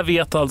då. Det här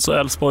vet alltså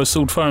Elfsborgs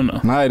ordförande?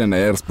 Nej, den är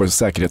Elfsborgs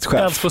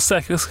säkerhetschef. Elfsborgs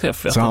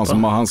säkerhetschef, så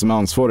han som är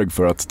ansvarig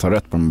för att ta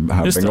rätt på de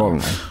här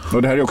bengalerna.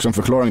 Och det här är också en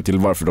förklaring till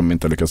varför de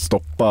inte har lyckats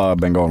stoppa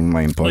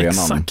bengalerna in på arenan.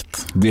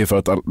 Exakt. Det är för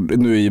att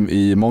nu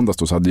i måndags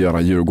då så hade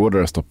gärna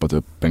djurgårdare stoppat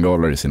upp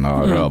bengaler i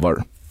sina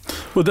rövar.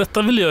 Och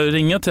detta vill jag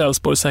ringa till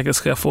Elfsborgs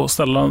säkerhetschef och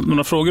ställa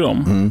några frågor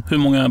om. Hur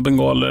många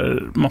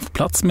bengaler man får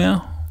plats med.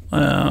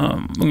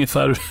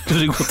 Ungefär hur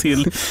det går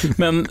till.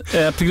 Men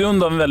på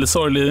grund av en väldigt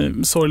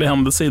sorglig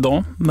händelse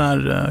idag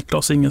när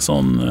Claes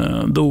Ingesson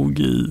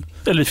dog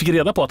eller fick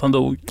reda på att han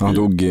dog. Han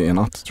dog i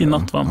natt. I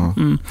natt, va?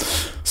 Ja.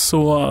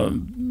 Så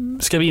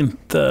ska vi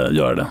inte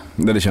göra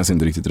det. Det känns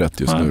inte riktigt rätt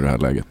just nu i det här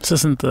läget. Det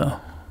känns inte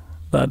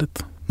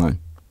värdigt. Nej.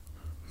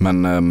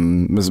 Men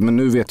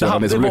nu vet jag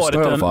vad ni som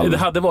lyssnar i alla fall. Det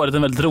hade varit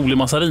en väldigt rolig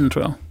massarin,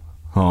 tror jag.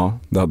 Ja,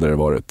 det hade det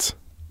varit.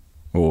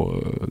 Och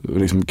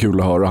liksom kul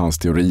att höra hans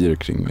teorier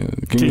kring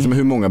liksom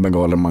hur många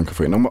bengaler man kan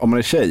få in. Om man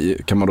är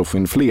tjej kan man då få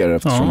in fler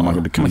eftersom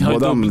man kan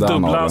både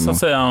dubbla så att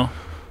säga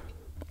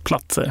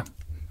platser.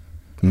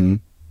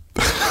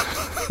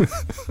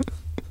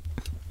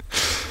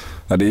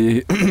 Ja, det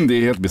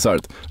är helt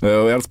bisarrt.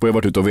 Och Elfsborg har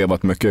varit ute och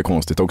vevat mycket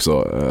konstigt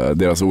också.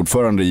 Deras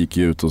ordförande gick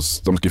ju ut och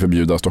de skulle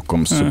förbjuda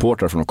Stockholms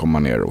supportrar från att komma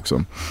ner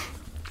också.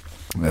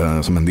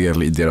 Som en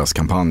del i deras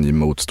kampanj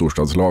mot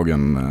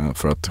storstadslagen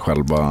för att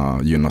själva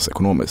gynnas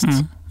ekonomiskt.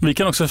 Vi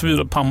kan också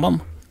förbjuda pannband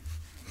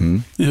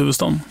i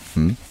huvudstaden.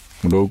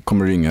 Och då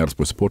kommer det inga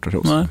Elfsborg-supportrar till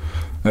oss.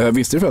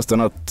 Visste du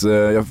förresten att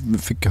jag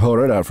fick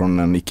höra det här från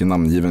en icke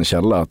namngiven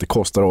källa att det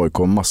kostar AIK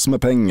massor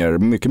med pengar,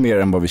 mycket mer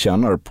än vad vi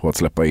tjänar på att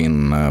släppa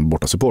in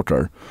borta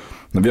supportrar.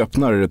 När vi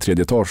öppnar det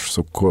tredje etage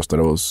så kostar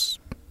det oss,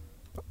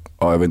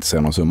 jag vill inte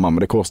säga någon summa, men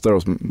det kostar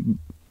oss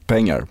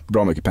pengar,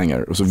 bra mycket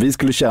pengar. Och så vi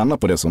skulle tjäna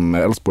på det som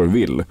Elfsborg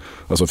vill,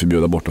 alltså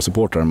förbjuda borta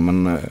supportrar,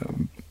 men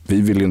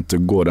vi vill inte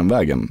gå den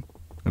vägen.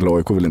 Eller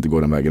AIK vill inte gå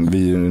den vägen.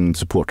 Vi är en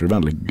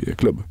supportervänlig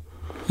klubb.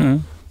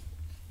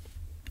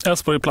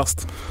 Elfsborg är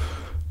plast.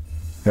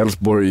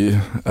 Elfsborg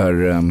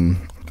är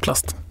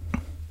plast.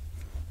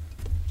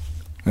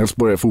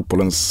 Elfsborg är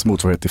fotbollens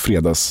motsvarighet till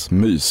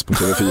fredagsmys på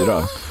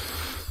TV4.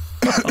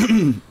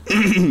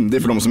 Det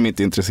är för de som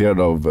inte är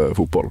intresserade av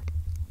fotboll.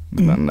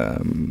 Men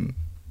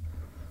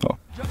ja.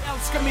 Jag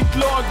älskar mitt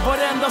lag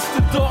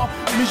varendaste dag,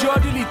 men gör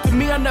det lite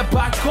mer när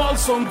Per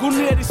Karlsson går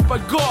ner i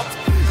spagat.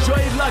 Jag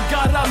är La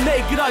Garra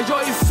Negra,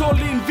 jag är Sol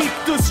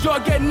Invictus,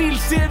 jag är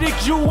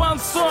Nils-Erik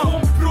Johansson.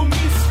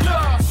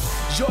 Kompromisslös.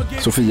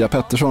 Sofia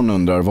Pettersson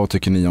undrar, vad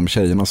tycker ni om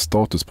tjejernas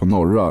status på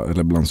norra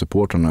eller bland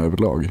supporterna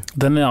överlag?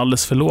 Den är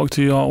alldeles för låg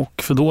tycker jag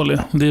och för dålig.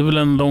 Det är väl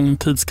en lång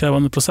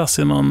tidskrävande process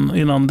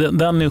innan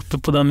den är uppe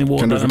på den nivån.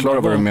 Kan du förklara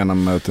vad du menar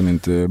med att den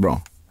inte är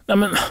bra? Nej,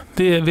 men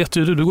det vet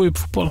ju du går ju på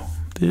fotboll.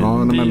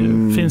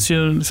 Finns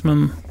ju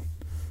liksom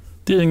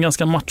det är en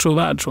ganska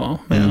machovärld så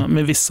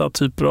med vissa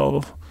typer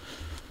av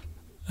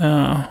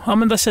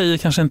men där tjejer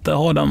kanske inte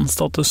har den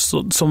status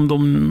som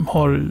de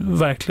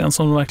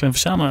verkligen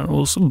förtjänar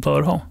och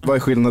bör ha. Vad är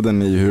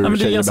skillnaden i hur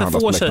tjejer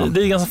behandlas på läktaren?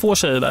 Det är ganska få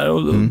tjejer där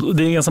och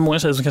det är ganska många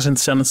tjejer som kanske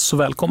inte känner sig så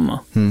välkomna.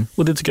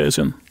 Och det tycker jag är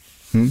synd.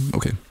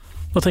 Okay.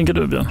 Vad tänker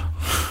du, Björn?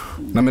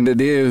 Nej, men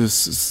det är ju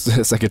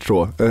säkert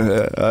så.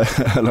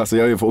 Alltså,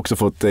 jag har ju också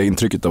fått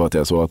intrycket av att det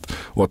är så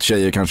att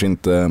tjejer kanske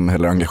inte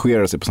heller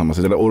engagerar sig på samma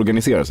sätt eller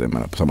organiserar sig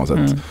på samma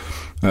sätt.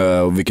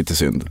 Vilket är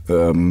synd.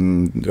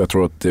 Jag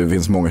tror att det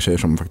finns många tjejer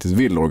som faktiskt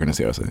vill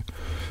organisera sig.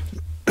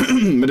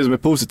 Men det som är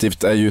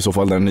positivt är ju i så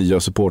fall den nya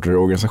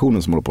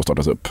supporterorganisationen som håller på att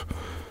startas upp.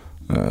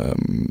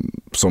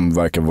 Som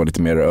verkar vara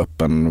lite mer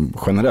öppen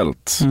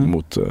generellt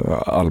mot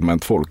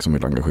allmänt folk som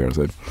vill engagera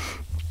sig.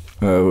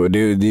 Det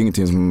är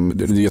ingenting som,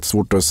 det är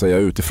jättesvårt att säga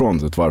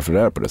utifrån varför det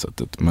är på det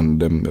sättet.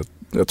 Men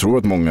jag tror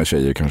att många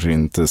tjejer kanske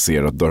inte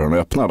ser att dörrarna är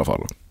öppna i alla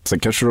fall. Sen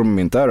kanske de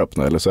inte är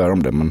öppna, eller så är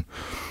de det. Men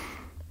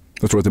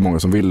jag tror att det är många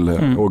som vill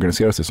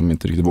organisera sig som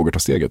inte riktigt vågar ta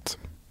steget.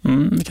 Det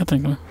kan jag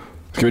tänka mig.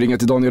 Ska vi ringa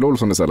till Daniel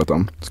Olsson istället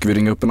då? Ska vi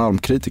ringa upp en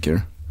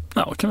Almkritiker?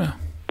 Ja, kan vi.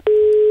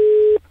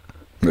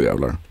 Nu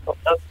jävlar.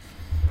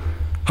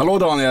 Hallå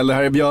Daniel, det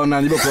här är Björn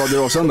Nenjebo på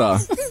Radio Råsunda.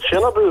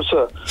 Tjena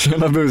Buse.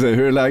 Tjena Buse,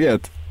 hur är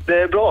läget?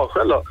 Det är bra,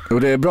 själv då? Jo,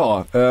 det är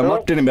bra.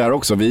 Martin är med här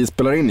också, vi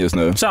spelar in just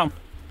nu. Tja.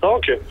 Ja,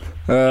 okej.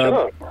 Tjena.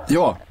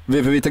 Ja,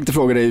 vi tänkte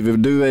fråga dig,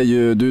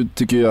 du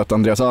tycker ju att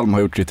Andreas Alm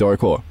har gjort sitt i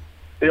AIK.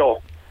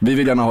 Ja. Vi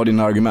vill gärna ha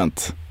dina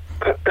argument.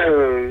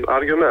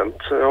 Argument?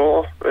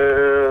 Ja,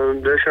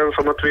 det känns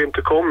som att vi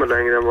inte kommer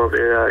längre än vad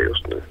vi är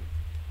just nu.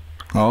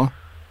 Ja.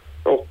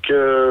 Och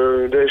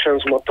det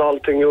känns som att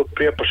allting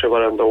upprepar sig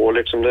varenda år.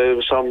 Liksom. Det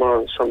är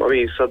samma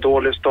visa,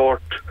 dålig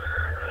start,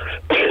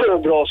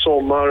 bra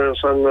sommar,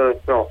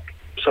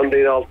 sen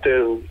blir det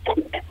alltid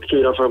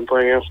 4-5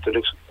 poäng efter.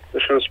 Liksom. Det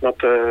känns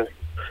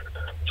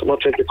som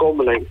att vi inte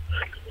kommer längre.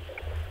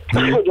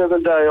 Det är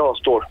väl där jag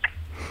står.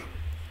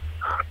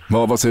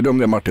 Vad säger du om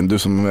det, Martin? Du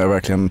som är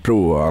verkligen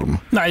pro Alm.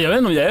 Nej, jag vet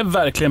inte om jag är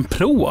verkligen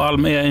pro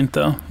Alm, är jag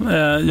inte.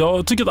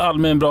 Jag tycker att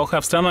Alm är en bra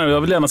chefstränare och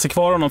jag vill gärna se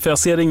kvar honom för jag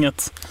ser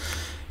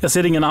jag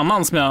ser ingen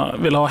annan som jag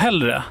vill ha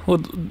hellre. Och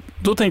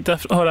då tänkte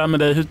jag höra med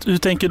dig, hur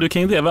tänker du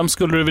kring det? Vem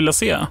skulle du vilja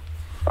se?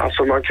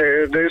 Alltså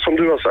det är som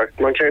du har sagt,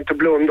 man kan inte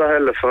blunda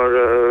heller för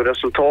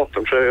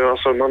resultaten. För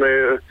alltså, man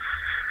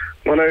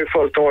har ju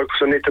följt AIK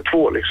sedan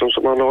 92 liksom,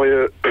 så man har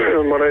ju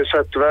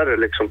sett värre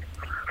liksom.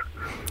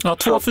 Ja,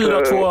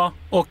 2-4-2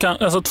 och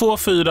alltså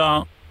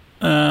 2-4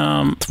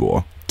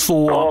 2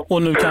 ja.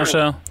 Och nu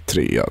kanske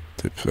 3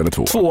 typ, eller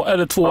 2. 2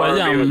 eller 2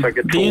 igen.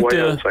 Det är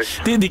inte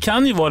det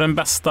kan ju vara den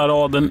bästa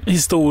raden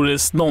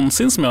historiskt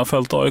någonsin som jag har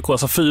följt AIK,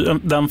 alltså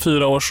den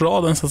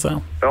 4-årsraden så att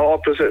säga.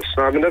 Ja, precis.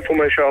 Nej, men det får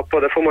man ju köpa,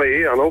 det får man ju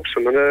ge han också,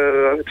 men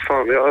jag vet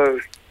fan,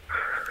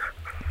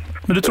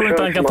 Men du tror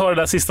inte han kan ta det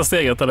där sista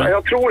steget, eller? Nej,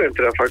 jag tror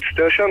inte det faktiskt.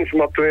 Det känns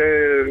som att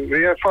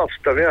vi är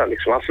fast där vi är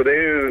liksom. Alltså det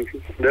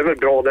är väl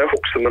bra det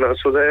också, men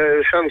alltså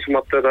det känns som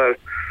att det där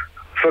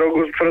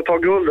för att ta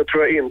guldet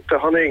tror jag inte.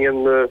 Han är ingen...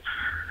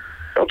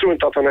 Jag tror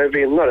inte att han är en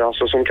vinnare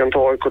alltså, som kan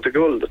ta AIK till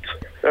guldet.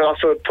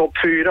 Alltså topp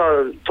 4,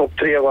 topp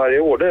 3 varje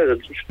år,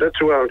 det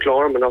tror jag han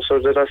klarar. Men alltså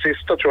det där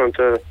sista tror jag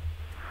inte...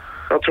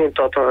 Jag tror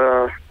inte att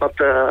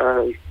det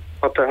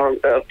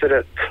är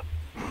rätt.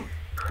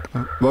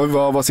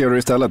 Vad ser du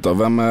istället då?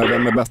 Vem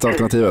är bästa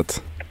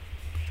alternativet?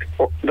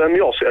 Vem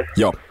jag ser?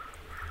 Ja.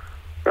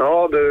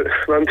 Ja,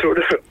 vem tror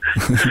du?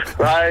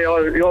 Nej,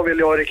 jag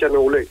vill ha Rickard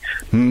Norling.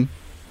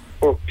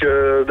 Och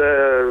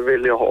det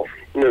vill jag ha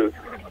nu.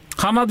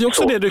 Han hade ju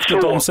också det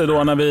ryktet om sig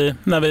då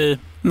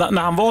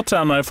när han var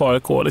tränare för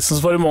AIK. Liksom,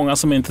 så var det många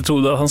som inte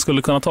trodde att han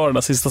skulle kunna ta det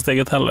där sista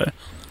steget heller.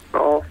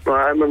 Ja,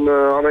 nej, men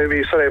han har ju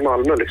visat det i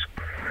Malmö liksom.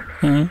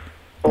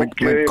 Men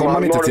kom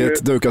han inte till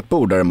ett dukat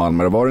bord där i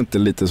Malmö? Var det inte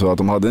lite så att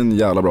de hade en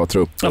jävla bra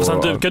trupp? Alltså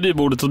han dukade ju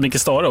bordet åt Micke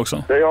Stare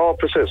också. Ja,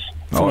 precis.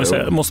 Får man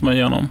säga, måste man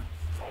igenom.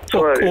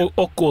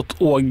 Och åt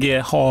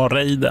Åge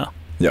Hareide.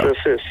 Ja.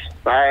 Precis.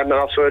 Nej, men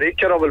alltså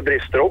Rickard har väl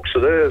brister också,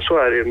 så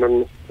är det ju.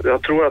 Men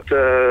jag tror att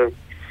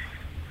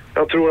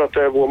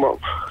det är vår man.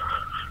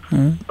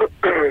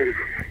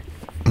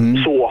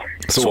 Så.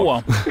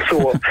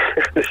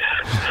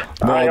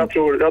 Nej, jag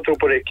tror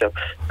på Rickard.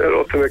 Det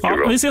låter mycket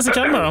bra. Vi ses i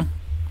Kalmar då.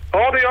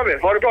 Ja, det gör vi.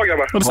 Ha det bra,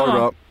 grabbar. Ha det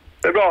bra.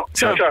 Det är bra.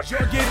 Kör. Jag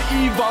är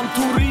Ivan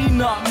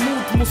Torina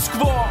mot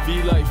Moskva.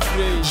 Vila i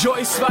fred. Jag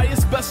är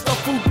Sveriges bästa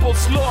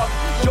fotbollslag.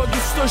 Jag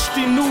är störst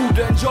i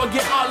Norden. Jag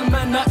är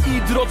allmänna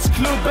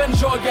idrottsklubben.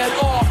 Jag är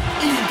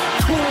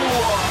AIK.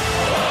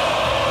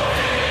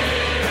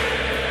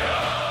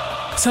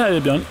 Så här är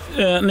det, Björn.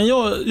 När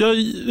jag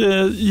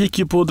gick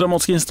ju på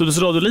Dramatiska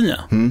institutets radiolinje.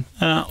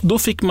 Då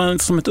fick man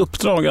som ett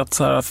uppdrag att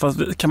så här,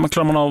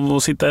 klarar man av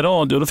att sitta i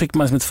radio, då fick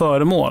man som ett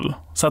föremål.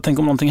 Så jag tänker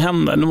om någonting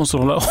händer, nu måste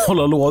du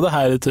hålla låda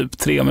här i typ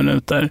 3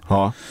 minuter.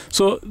 Ja.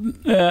 Så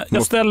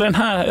jag ställer den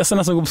här, jag ska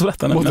nästan gå på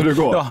toaletten. Måste du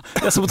gå? Ja,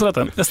 jag ska på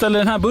toaletten. Jag ställer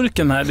den här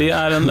burken här, det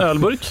är en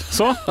ölburk.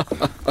 Så.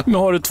 Nu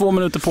har du 2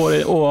 minuter på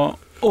dig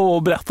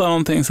och berätta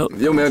någonting så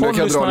jo, men jag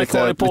kan dra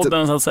lite,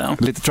 podden, så att säga.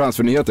 Lite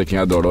transfernyheter kan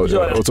jag dra då.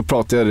 Och så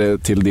pratar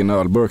jag till din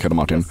ölburk här,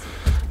 Martin.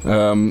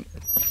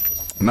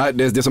 Nej,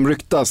 det som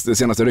ryktas, de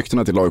senaste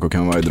ryktena till AIK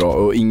kan man ju dra,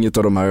 och inget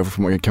av de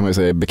här kan man ju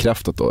säga är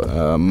bekräftat då.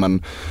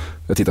 Men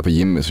jag tittar på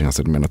Jimmy så känns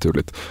det mer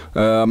naturligt.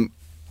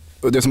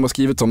 Och det som har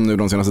skrivits om nu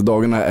de senaste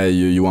dagarna är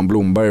ju Johan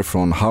Blomberg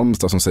från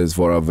Halmstad som sägs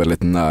vara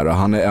väldigt nära.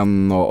 Han är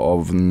en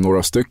av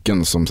några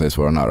stycken som sägs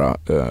vara nära.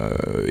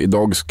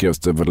 Idag skrevs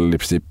det väl i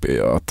princip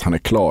att han är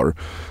klar.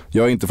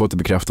 Jag har inte fått det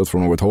bekräftat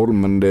från något håll,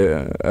 men det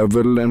är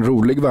väl en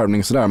rolig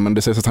värvning sådär. Men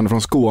det sägs att han är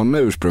från Skåne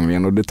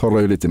ursprungligen, och det talar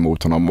ju lite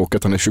emot honom. Och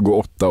att han är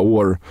 28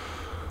 år,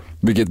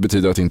 vilket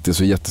betyder att det inte är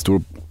så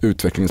jättestor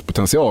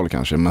utvecklingspotential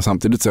kanske. Men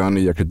samtidigt så är han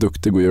jäkligt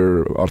duktig och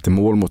gör alltid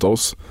mål mot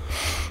oss.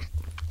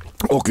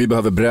 Och vi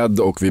behöver bredd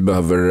och vi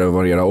behöver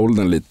variera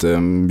åldern lite.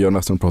 Björn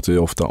Western pratar ju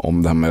ofta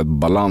om det här med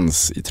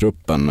balans i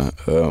truppen.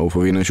 Och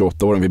får vi in en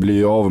 28-åring, vi blir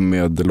ju av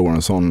med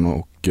Lorentzon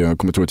och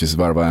kommer troligtvis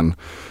värva en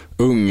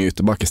ung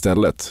ytterback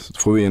istället. Så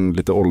får vi in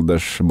lite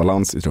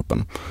åldersbalans i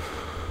truppen.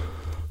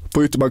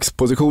 På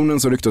ytterbackspositionen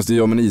så ryktas det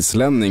ju om en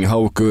islänning,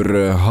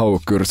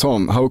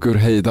 Haukur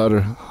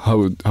Heidar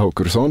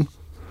Haukursson.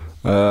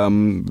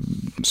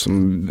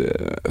 Som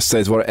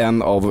sägs vara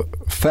en av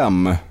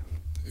 5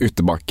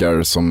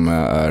 ytterbackar som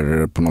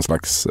är på någon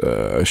slags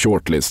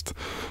shortlist.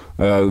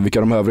 Vilka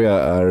de övriga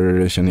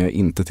är känner jag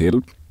inte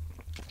till.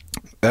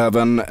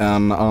 Även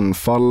en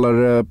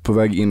anfallare på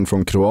väg in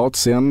från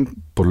Kroatien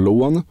på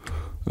lån.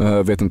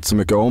 Vet inte så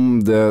mycket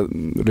om det.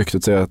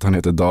 Ryktet säger att han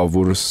heter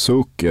Davor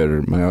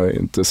Suker, men jag är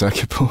inte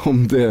säker på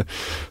om det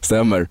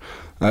stämmer.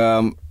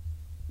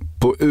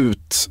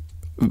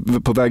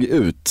 På väg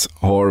ut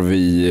har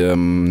vi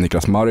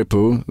Niklas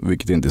Maripu,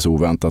 vilket inte är så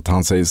oväntat.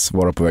 Han sägs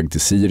vara på väg till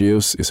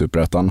Sirius i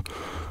Superettan.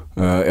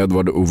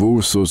 Edvard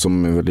Ovuso,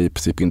 som väl i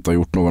princip inte har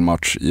gjort någon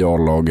match i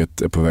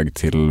A-laget, är på väg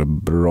till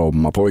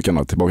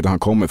Brommapojkarna, tillbaka där han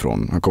kom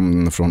ifrån. Han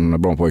kom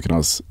från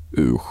Brommapojkarnas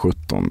U17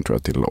 tror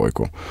jag till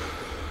AIK.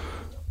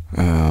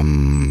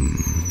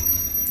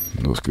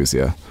 Då ska vi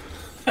se.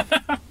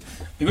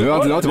 Nu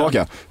är jag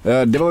tillbaka.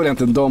 Det var väl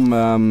egentligen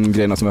de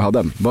grejerna som vi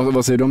hade.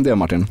 Vad säger du om det,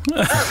 Martin?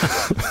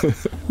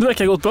 Det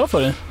verkar gått bra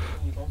för dig.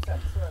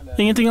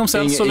 Ingenting om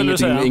Celso vill du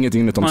säga?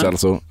 Ingenting nytt om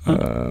Celso.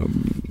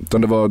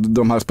 Utan det var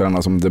de här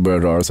spelarna som det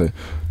började röra sig.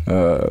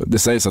 Det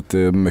sägs att det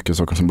är mycket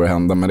saker som börjar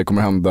hända, men det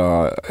kommer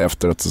hända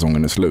efter att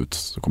säsongen är slut,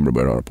 så kommer det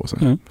börja röra på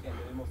sig.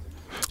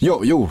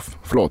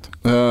 Förlåt.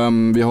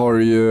 Vi har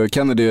ju,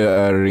 Kennedy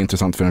är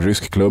intressant för en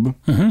rysk klubb.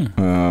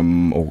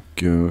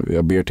 Och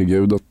jag ber till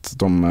Gud att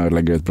de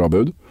lägger ett bra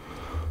bud.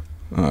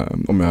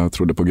 Om jag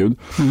trodde på Gud.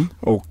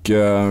 Och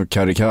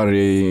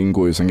Kari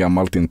ingår ju sedan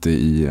gammalt inte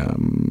i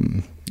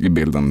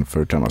bilden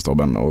för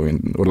tränarstaben,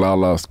 och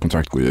Lalas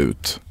kontrakt går ju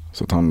ut,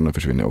 så att han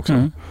försvinner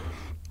också.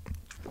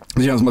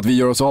 Det känns som att vi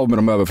gör oss av med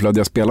de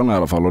överflödiga spelarna i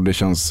alla fall, och det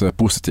känns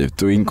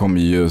positivt. Och in kom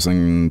ju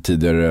sen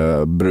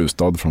tidigare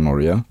Brustad från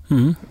Norge.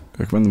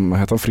 Jag vet inte, vad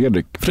heter han?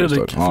 Fredrik,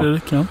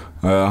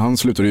 ja. Han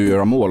slutade ju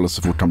göra mål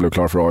så fort han blev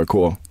klar för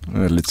AIK.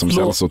 Lite som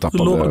Celso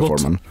tappade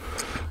formen.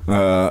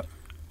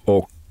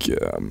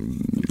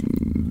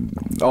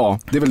 Ja,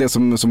 det är väl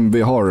det som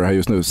vi har här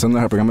just nu. Sen när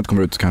det här programmet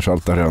kommer ut så kanske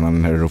allt är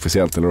redan är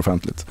officiellt eller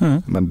offentligt.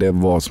 Men det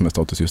var som är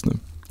status just nu.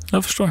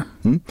 Jag förstår.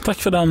 Tack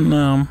för den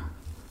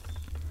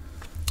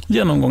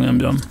genomgången,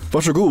 Björn.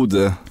 Varsågod,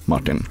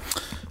 Martin.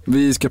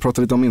 Vi ska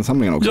prata lite om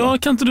insamlingen också. Ja,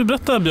 kan inte du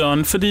berätta,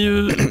 Björn? För det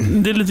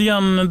är lite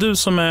grann det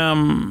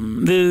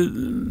är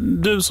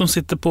du som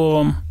sitter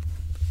på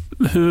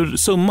hur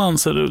summan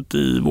ser ut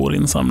i vår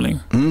insamling.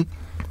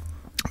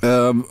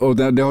 Och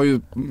det har ju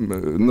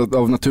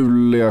av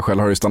naturliga skäl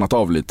har det stannat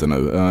av lite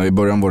nu. I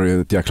början var det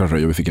ett jäkla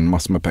röj och vi fick en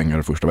massa med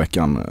pengar första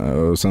veckan.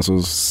 Sen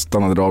så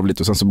stannade det av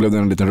lite och sen så blev det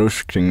en liten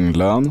rush kring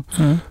lön.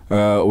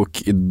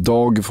 Och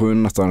idag får vi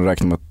nästan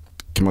räkna med att,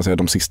 kan man säga,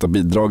 de sista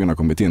bidragen har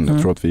kommit in.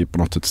 Jag tror att vi på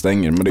något sätt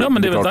stänger. Men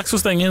det är väl dags att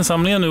stänga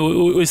insamlingen nu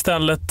och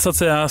istället så att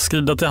säga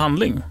skrida till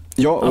handling.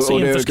 Ja, alltså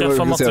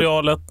införskaffa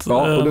materialet.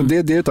 Ja, och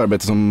det är ett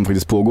arbete som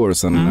faktiskt pågår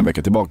sedan en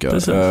vecka tillbaka.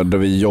 Där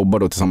vi jobbar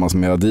då tillsammans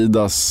med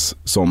Adidas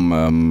som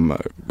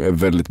är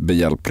väldigt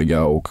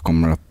behjälpliga och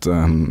kommer att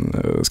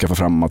skaffa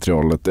fram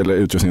materialet eller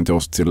utrustningen till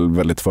oss till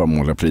väldigt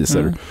förmånliga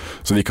priser.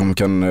 Så vi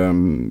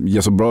kan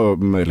ge så bra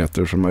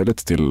möjligheter som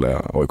möjligt till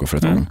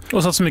AIK-företag.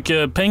 Och så att så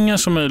mycket pengar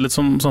som möjligt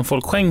som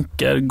folk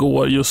skänker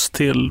går just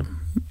till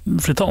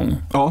Friton.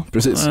 Ja,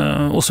 precis.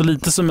 Och så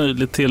lite som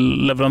möjligt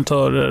till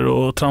leverantörer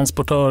och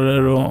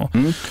transportörer och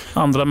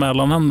andra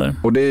mellanhänder.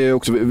 Och det är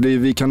också,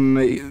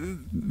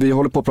 vi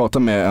håller på att prata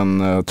med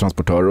en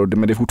transportör,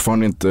 men det är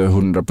fortfarande inte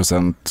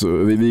 100%.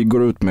 Vi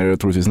går ut med det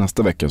troligtvis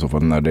nästa vecka i så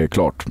fall när det är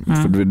klart.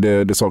 För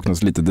det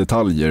saknas lite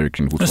detaljer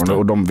kring det fortfarande,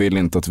 och de vill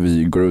inte att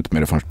vi går ut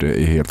med det först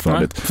det är helt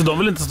färdigt. Nej, för de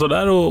vill inte stå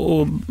där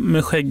och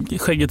med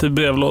skägget i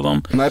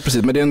brevlådan. Nej,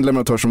 precis. Men det är en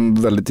leverantör som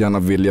väldigt gärna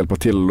vill hjälpa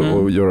till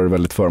och göra det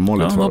väldigt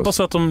förmånligt för oss. Jag hoppas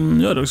att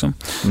de gör det också.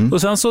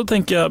 Och sen så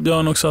tänker jag,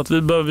 Björn, också att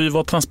vi behöver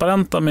vara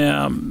transparenta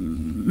med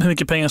hur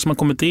mycket pengar som har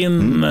kommit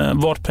in,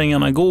 vart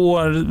pengarna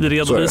går. Vi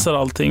redovisar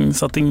allting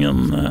så att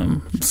ingen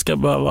ska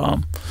behöva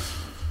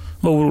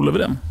vara orolig över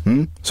det.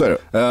 Så är det.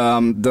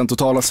 Den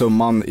totala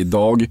summan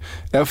idag,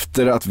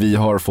 efter att vi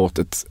har fått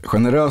ett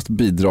generöst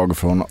bidrag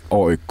från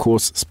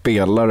AIKs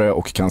spelare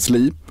och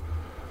kansli,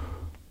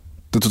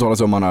 den totala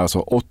summan är alltså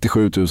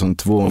 87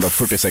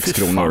 246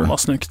 kronor. Fan vad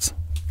snyggt.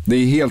 Det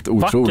är helt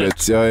otroligt.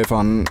 Vackert. Jag är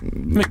fan...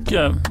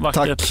 Mycket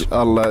vackert. Tack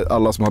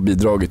alla som har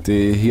bidragit.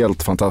 Det är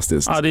helt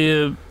fantastiskt. Ja,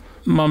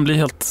 man blir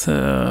helt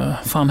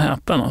fan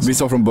häpen. Alltså. Vi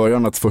sa från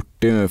början att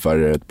 40 ungefär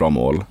är ett bra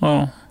mål.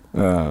 Ja.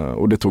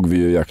 Och det tog vi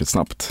ju jäkligt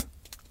snabbt.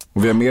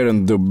 Och vi har mer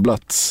än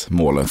dubblat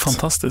målet.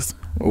 Fantastiskt.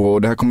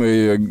 Och det här kommer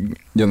ju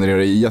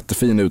generera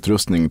jättefin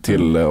utrustning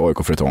till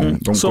AIK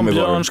Friton. Som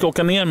Björn ska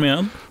åka ner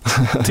med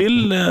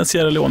till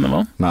Sierra Leone,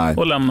 va? Nej,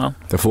 och lämna.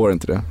 Jag får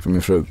inte det för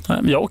min fru. Nej,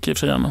 jag åker i och för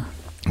sig gärna.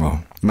 Ja.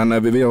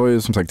 Men vi har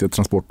ju som sagt ett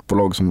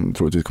transportbolag som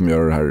troligtvis kommer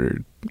göra det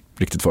här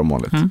riktigt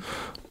förmånligt.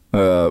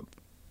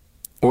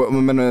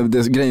 Men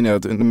grejen är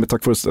att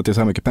tack för att det är så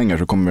här mycket pengar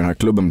så kommer den här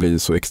klubben bli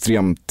så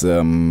extremt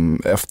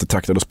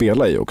eftertraktad att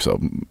spela i också.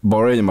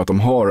 Bara i och med att de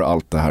har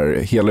allt det här,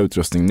 hela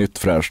utrustning nytt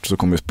fräscht, så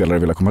kommer spelare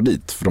vilja komma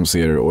dit. För de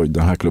ser att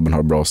den här klubben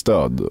har bra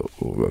stöd.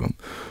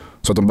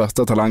 Så att de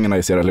bästa talangerna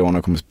i Sierra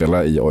Leone kommer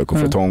spela i AIK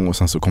Friton och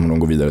sen så kommer de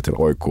gå vidare till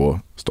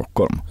AIK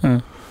Stockholm.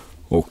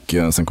 Och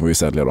sen kommer vi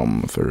sälja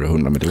dem för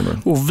 100 miljoner.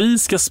 Och vi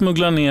ska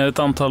smuggla ner ett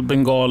antal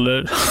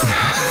bengaler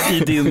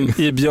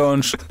i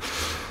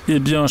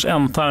Björns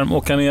ändtarm,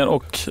 åka ner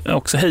och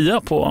också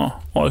heja på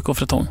AIK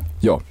Friton.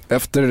 Ja,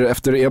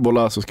 efter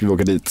Ebola så ska vi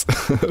åka dit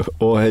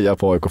och heja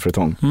på AIK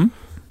Friton.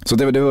 Så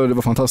det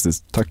var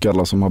fantastiskt. Tack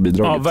alla som har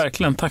bidragit. Ja,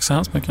 verkligen. Tack så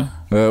hemskt mycket.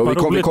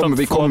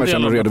 Vi kommer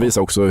sen att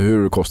redovisa också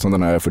hur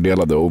kostnaderna är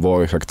fördelade och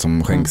vad exakt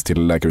som skänks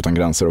till Läkare utan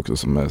gränser också,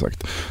 som är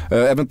sagt.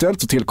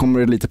 Eventuellt så tillkommer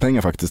det lite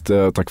pengar faktiskt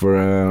tack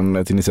vare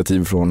ett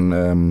initiativ från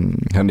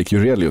Henrik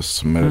Jurelius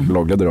som är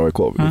lagledare i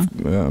AIK.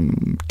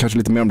 Kanske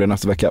lite mer om det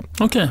nästa vecka.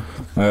 Okej.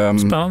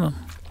 Spännande.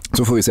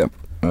 Så får vi se.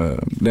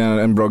 Det är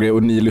en bra grej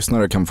och ni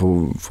lyssnare kan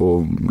få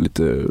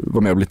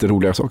vara med om lite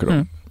roligare saker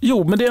då.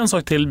 Jo, men det är en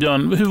sak till,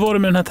 Björn. Hur var det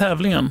med den här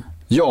tävlingen?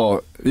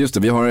 Ja, just det.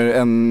 Vi har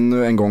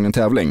en gång en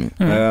tävling.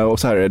 Och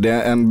så här, det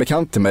är en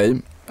bekant till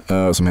mig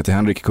som heter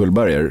Henrik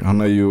Kullberger. Han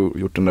har ju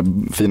gjort den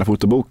där fina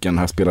fotoboken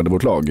Här spelade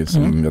vårt lag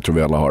som jag tror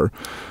vi alla har.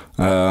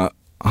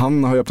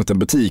 Han har öppnat en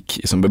butik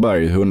i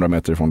Sundbyberg, 100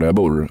 meter från där jag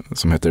bor,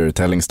 som heter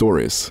Telling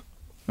Stories.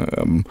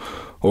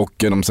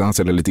 Och han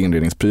säljer lite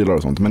inredningsprylar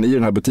och sånt. Men i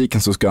den här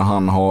butiken så ska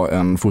han ha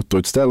en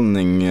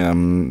fotoutställning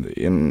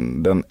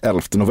den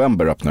 11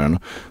 november öppnar den,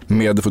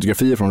 med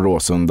fotografier från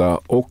Råsunda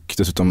och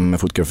dessutom med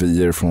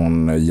fotografier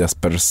från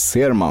Jesper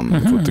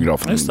Serman,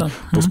 fotografen,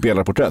 på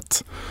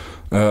spelarporträtt.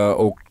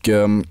 Och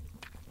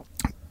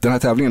den här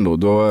tävlingen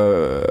då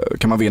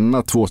kan man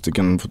vinna två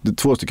stycken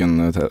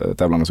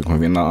tävlande som kommer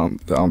vinna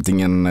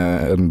antingen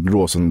en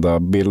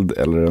Råsunda-bild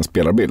eller en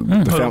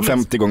spelarbild.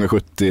 50 gånger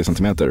 70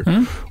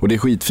 centimeter. Och det är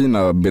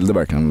skitfina bilder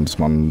verkligen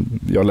som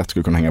jag lätt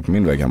skulle kunna hänga på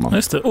min vägg hemma.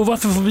 Just det. Och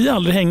varför får vi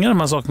aldrig hänga de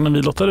här sakerna när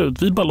vi lottar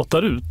ut? Vi bara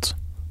lottar ut.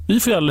 Vi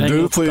får aldrig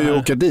hänga. Du får ju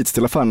åka dit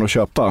till affären och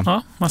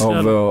köpa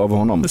av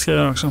honom. Det ska jag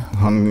göra också.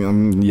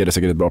 Han ger dig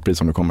säkert ett bra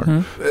pris om du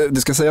kommer.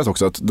 Det ska sägas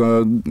också att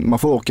man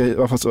får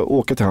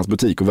åka till hans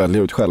butik och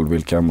välja ut själv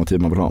vilka motiv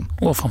man vill ha.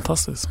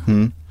 Fantastiskt.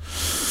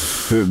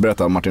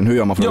 Berätta Martin, hur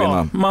gör man för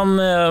att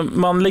vinna?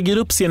 Man lägger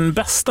upp sin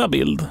bästa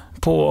bild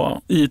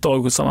i ett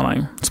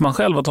AIK-sammanhang som man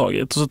själv har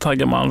tagit och så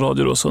taggar man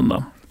Radio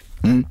Råsunda.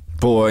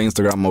 På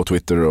Instagram och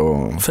Twitter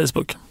och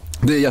Facebook.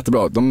 Det är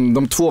jättebra.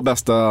 De 2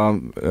 bästa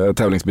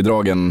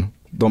tävlingsbidragen,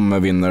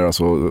 de vinner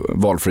alltså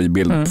valfri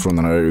bild från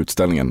den här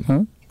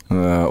utställningen.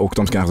 Och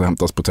de ska alltså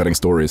hämtas på Telling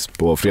Stories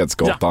på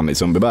Fredsgatan i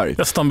Sundbyberg.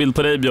 Jag ska ta en bild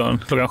på dig Björn,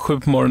 klockan 7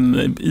 på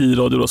morgonen i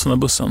Radio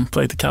Råsunda-bussen på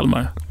väg till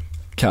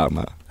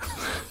Kalmar.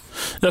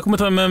 Jag kommer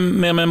ta med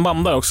mig en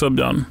band där också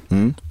Björn.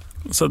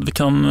 Så att vi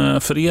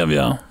kan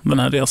föreviga den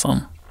här resan.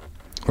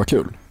 Vad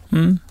kul.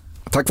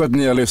 Tack för att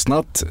ni har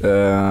lyssnat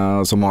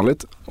som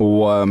vanligt.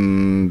 Och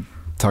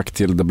tack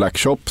till The Black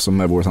Shop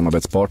som är vår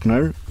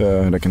samarbetspartner.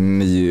 Där kan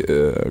ni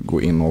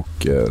gå in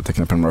och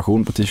teckna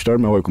prenumeration på t-shirtar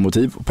med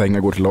AIK-motiv och pengar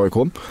går till AIK.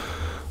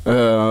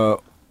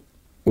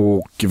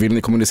 Och vill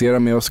ni kommunicera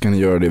med oss kan ni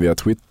göra det via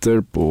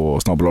Twitter på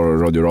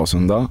 @Radio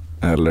Råsunda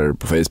eller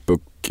på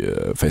Facebook,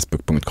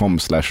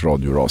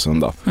 facebook.com/Radio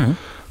Råsunda.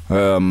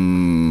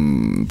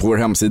 På vår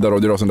hemsida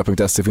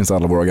radiorasunda.se finns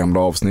alla våra gamla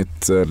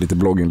avsnitt, lite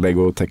blogginlägg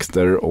och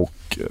texter.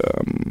 Och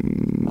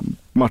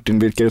Martin,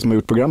 vilka är det som har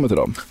gjort programmet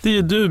idag? Det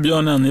är du,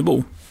 Björn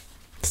Ennebo.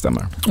 Det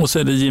stämmer. Och så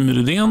är det Jimmy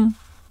Rydén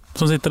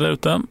som sitter där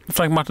ute.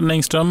 Frank Martin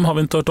Engström har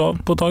vi inte hört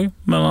av på ett tag,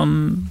 men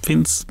han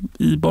finns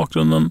i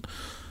bakgrunden.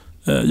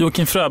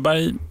 Joakim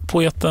Fröberg,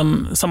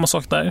 poeten, samma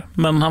sak där,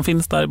 men han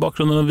finns där i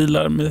bakgrunden och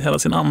vilar med hela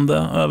sin ande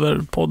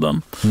över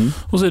podden.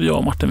 Och så är det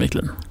jag, Martin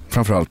Wiklin.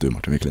 Framförallt du,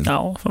 Martin Wiklin.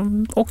 Ja,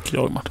 och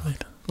jag, Martin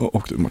Wiklin.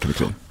 Och du, Martin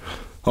Wiklin.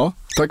 Ja,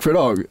 tack för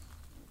idag.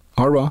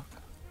 Ha det bra.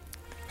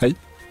 Hej.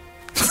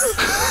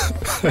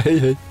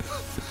 Hej.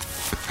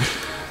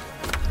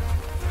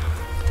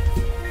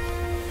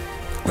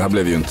 Det här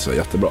blev ju inte så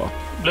jättebra.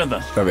 Blev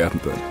det? Jag vet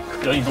inte.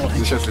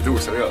 Det känns lite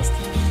oseriöst.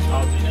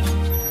 Ja, det är det.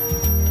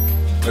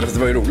 Men det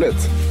var ju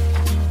roligt.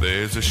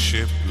 There's a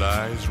ship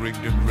lies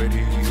rigged and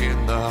ready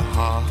in the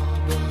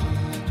harbor.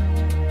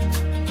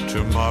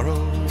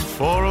 Tomorrow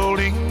for old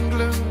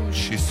England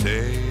she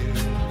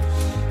sails,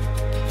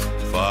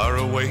 far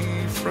away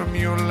from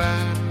your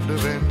land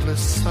of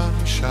endless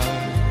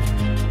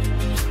sunshine,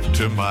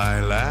 to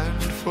my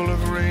land full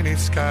of rainy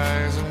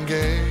skies and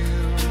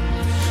gales.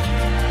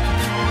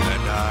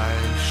 And I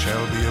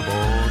shall be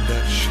aboard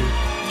that ship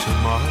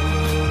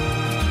tomorrow,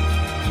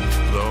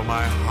 though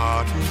my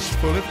heart is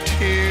full of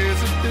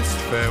tears at this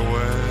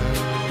farewell.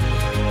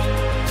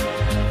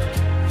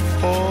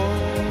 For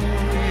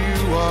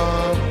you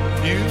are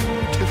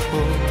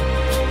beautiful,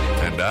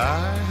 and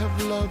I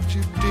have loved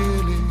you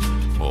dearly,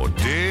 more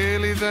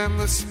dearly than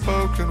the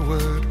spoken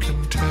word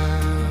can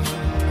tell.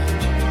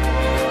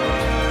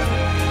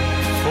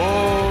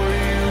 For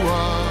you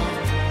are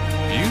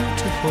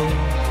beautiful,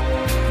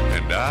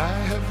 and I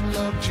have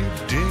loved you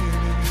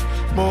dearly,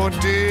 more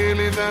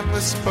dearly than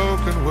the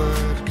spoken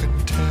word can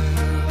tell.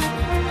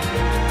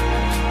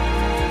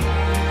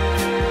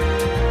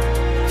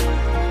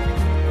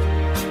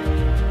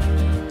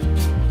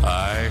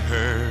 I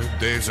heard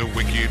there's a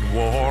wicked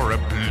war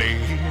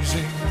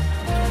a-blazing,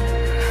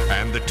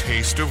 and the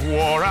taste of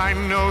war I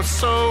know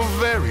so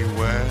very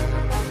well.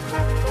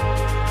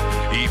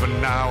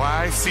 Even now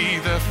I see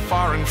the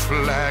foreign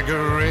flag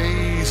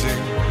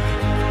a-raising,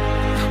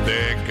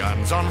 their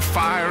guns on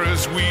fire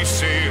as we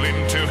sail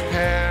into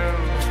hell.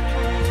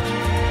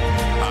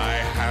 I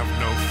have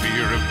no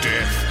fear of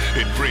death,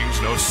 it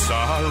brings no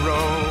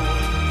sorrow,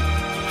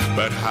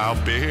 but how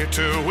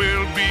bitter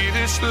will be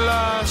this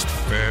last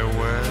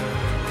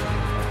farewell.